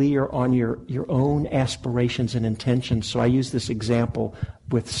get clear on your own aspirations and intentions. So I use this example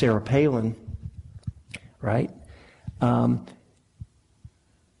with Sarah Palin, right?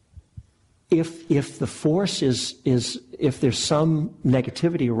 If the force is if there's some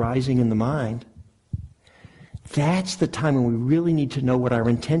negativity arising in the mind, that's the time when we really need to know what our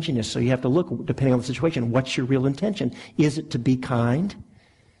intention is. So you have to look, depending on the situation, what's your real intention? Is it to be kind?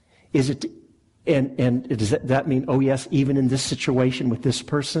 Is it and does that mean, oh yes, even in this situation with this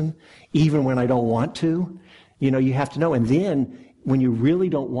person, even when I don't want to? You have to know. And then when you really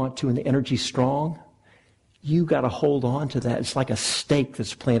don't want to and the energy's strong, you got to hold on to that. It's like a stake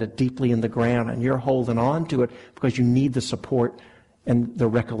that's planted deeply in the ground, and you're holding on to it because you need the support and the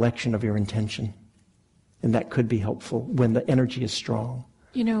recollection of your intention. And that could be helpful when the energy is strong.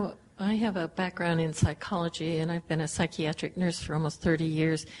 I have a background in psychology, and I've been a psychiatric nurse for almost 30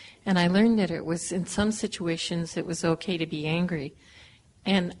 years, and I learned that it was, in some situations, it was okay to be angry.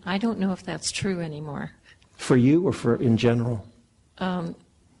 And I don't know if that's true anymore. For you or for in general?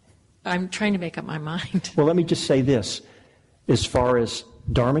 I'm trying to make up my mind. Well, let me just say this. As far as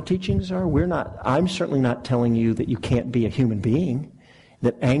Dharma teachings are, I'm certainly not telling you that you can't be a human being,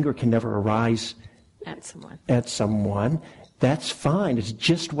 that anger can never arise at someone. That's fine. It's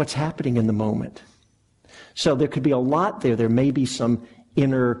just what's happening in the moment. So there could be a lot there. There may be some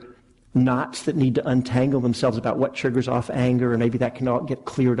inner knots that need to untangle themselves about what triggers off anger, and maybe that can all get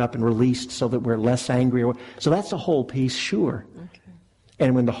cleared up and released so that we're less angry. So that's a whole piece, sure. Okay.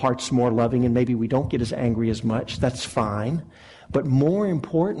 And when the heart's more loving and maybe we don't get as angry as much, that's fine. But more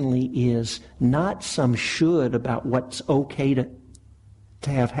importantly is not some should about what's okay to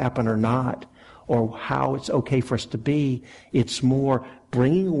have happen or not, or how it's okay for us to be. It's more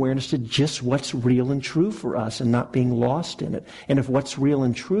bringing awareness to just what's real and true for us and not being lost in it. And if what's real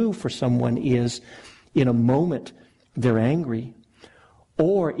and true for someone is in a moment they're angry,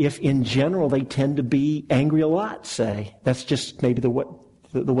 or if in general they tend to be angry a lot, say, that's just maybe the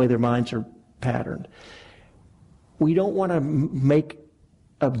way their minds are patterned. We don't want to make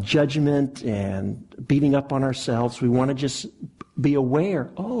a judgment and beating up on ourselves. We want to just be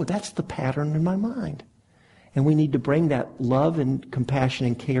aware, oh, that's the pattern in my mind. And we need to bring that love and compassion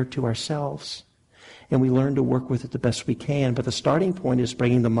and care to ourselves. And we learn to work with it the best we can. But the starting point is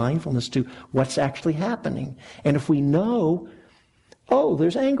bringing the mindfulness to what's actually happening. And if we know, oh,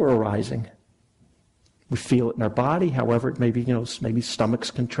 there's anger arising, we feel it in our body, however it may be, maybe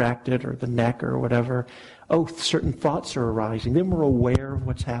stomach's contracted or the neck or whatever. Oh, certain thoughts are arising. Then we're aware of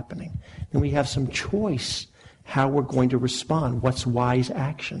what's happening. And we have some choice how we're going to respond. What's wise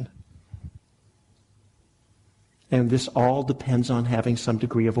action? And this all depends on having some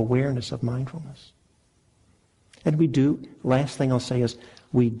degree of awareness of mindfulness. And we do, last thing I'll say is,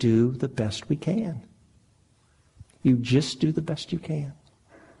 we do the best we can. You just do the best you can.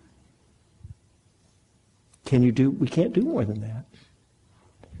 We can't do more than that.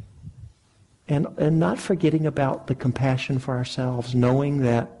 And not forgetting about the compassion for ourselves, knowing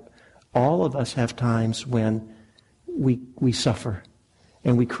that all of us have times when we suffer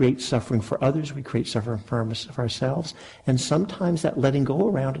And we create suffering for others, we create suffering for ourselves. And sometimes that letting go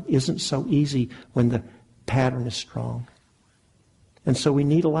around it isn't so easy when the pattern is strong. And so we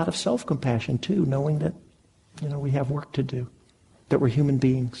need a lot of self-compassion too, knowing that, we have work to do, that we're human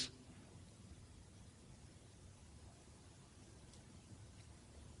beings.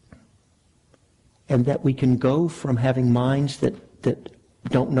 And that we can go from having minds that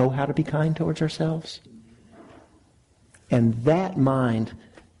don't know how to be kind towards ourselves. And that mind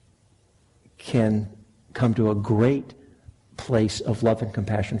can come to a great place of love and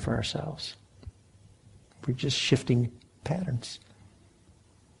compassion for ourselves. We're just shifting patterns.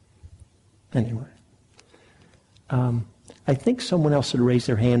 Anyway. I think someone else had raised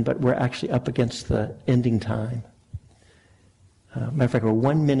their hand, but we're actually up against the ending time. Matter of fact, we're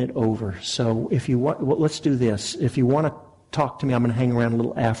 1 minute over. So if you want, let's do this. If you want to talk to me, I'm going to hang around a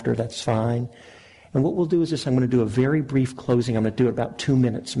little after. That's fine. And what we'll do is this. I'm going to do a very brief closing. I'm going to do it about 2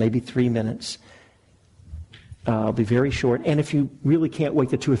 minutes, maybe 3 minutes. I'll be very short. And if you really can't wait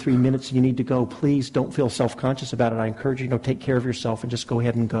the 2 or 3 minutes and you need to go, please don't feel self-conscious about it. I encourage you to take care of yourself and just go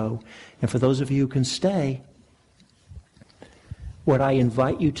ahead and go. And for those of you who can stay, what I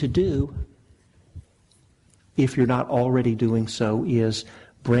invite you to do, if you're not already doing so, is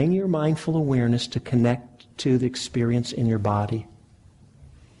bring your mindful awareness to connect to the experience in your body.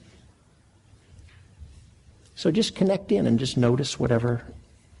 So just connect in and just notice whatever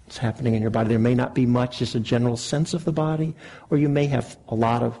is happening in your body. There may not be much, just a general sense of the body, or you may have a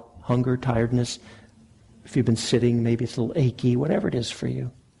lot of hunger, tiredness. If you've been sitting, maybe it's a little achy, whatever it is for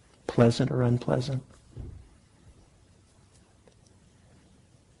you, pleasant or unpleasant.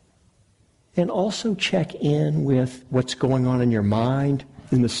 And also check in with what's going on in your mind,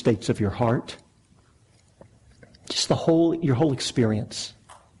 in the states of your heart. Just your whole experience.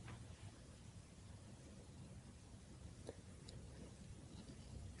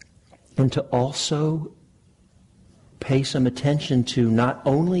 And to also pay some attention to not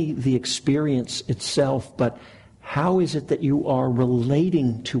only the experience itself, but how is it that you are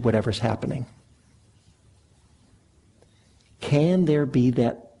relating to whatever's happening? Can there be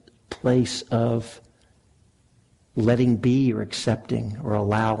that place of letting be or accepting or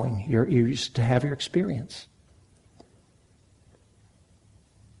allowing to have your experience?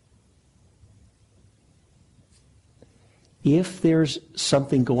 If there's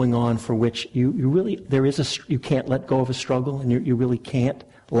something going on for which you can't let go of a struggle and you really can't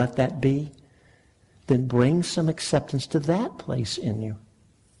let that be, then bring some acceptance to that place in you.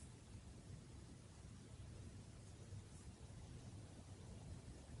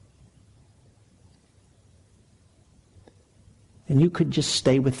 And you could just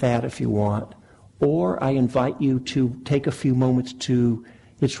stay with that if you want. Or I invite you to take a few moments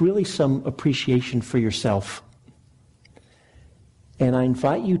it's really some appreciation for yourself. And I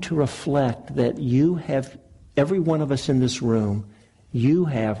invite you to reflect that every one of us in this room, we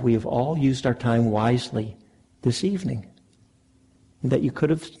have all used our time wisely this evening. That you could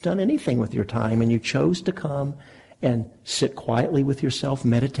have done anything with your time, and you chose to come and sit quietly with yourself,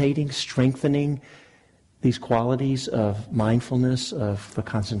 meditating, strengthening these qualities of mindfulness, of the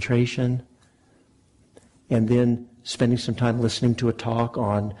concentration, and then spending some time listening to a talk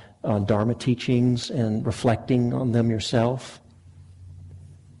on Dharma teachings and reflecting on them yourself.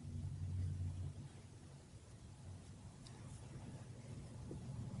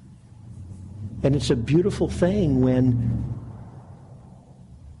 And it's a beautiful thing when,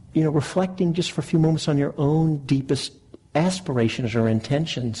 reflecting just for a few moments on your own deepest aspirations or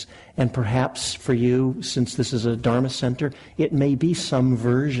intentions. And perhaps for you, since this is a Dharma center, it may be some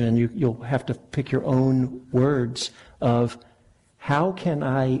version, you'll have to pick your own words of how can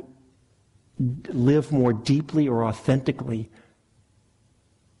I live more deeply or authentically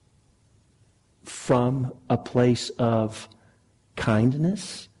from a place of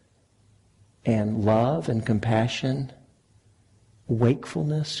kindness and love and compassion,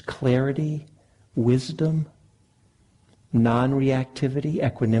 wakefulness, clarity, wisdom, non-reactivity,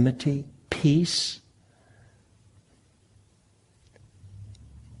 equanimity, peace.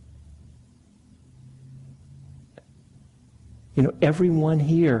 Everyone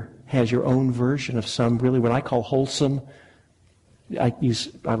here has your own version of some really what I call wholesome, I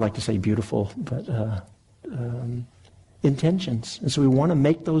like to say beautiful, but intentions. And so we want to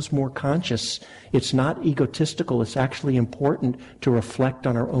make those more conscious. It's not egotistical. It's actually important to reflect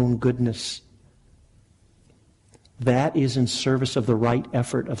on our own goodness. That is in service of the right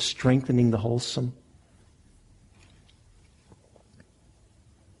effort of strengthening the wholesome.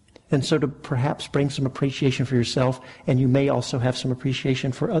 And so to perhaps bring some appreciation for yourself, and you may also have some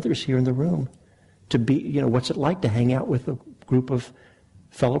appreciation for others here in the room. To be, what's it like to hang out with a group of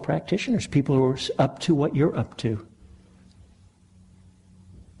fellow practitioners, people who are up to what you're up to.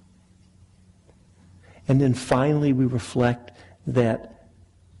 And then finally we reflect that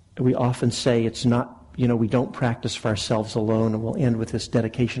we often say it's not, we don't practice for ourselves alone, and we'll end with this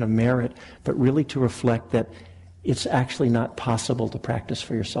dedication of merit, but really to reflect that it's actually not possible to practice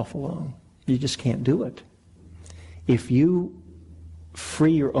for yourself alone. You just can't do it. If you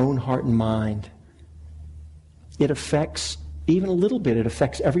free your own heart and mind, it affects, even a little bit, it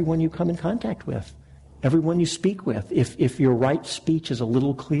affects everyone you come in contact with, everyone you speak with. If your right speech is a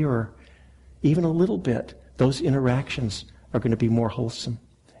little clearer, even a little bit, those interactions are going to be more wholesome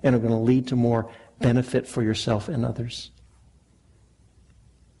and are going to lead to more benefit for yourself and others.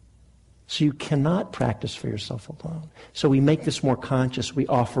 So you cannot practice for yourself alone. So we make this more conscious. We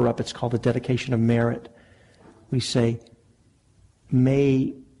offer up, it's called the dedication of merit. We say,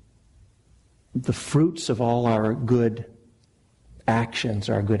 may the fruits of all our good actions,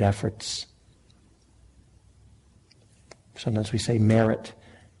 our good efforts, sometimes we say merit,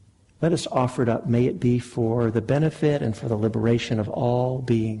 let us offer it up. May it be for the benefit and for the liberation of all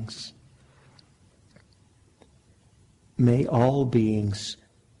beings. May all beings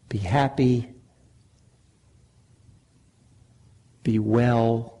be happy, be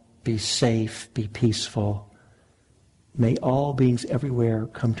well, be safe, be peaceful. May all beings everywhere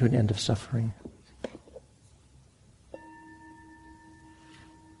come to an end of suffering.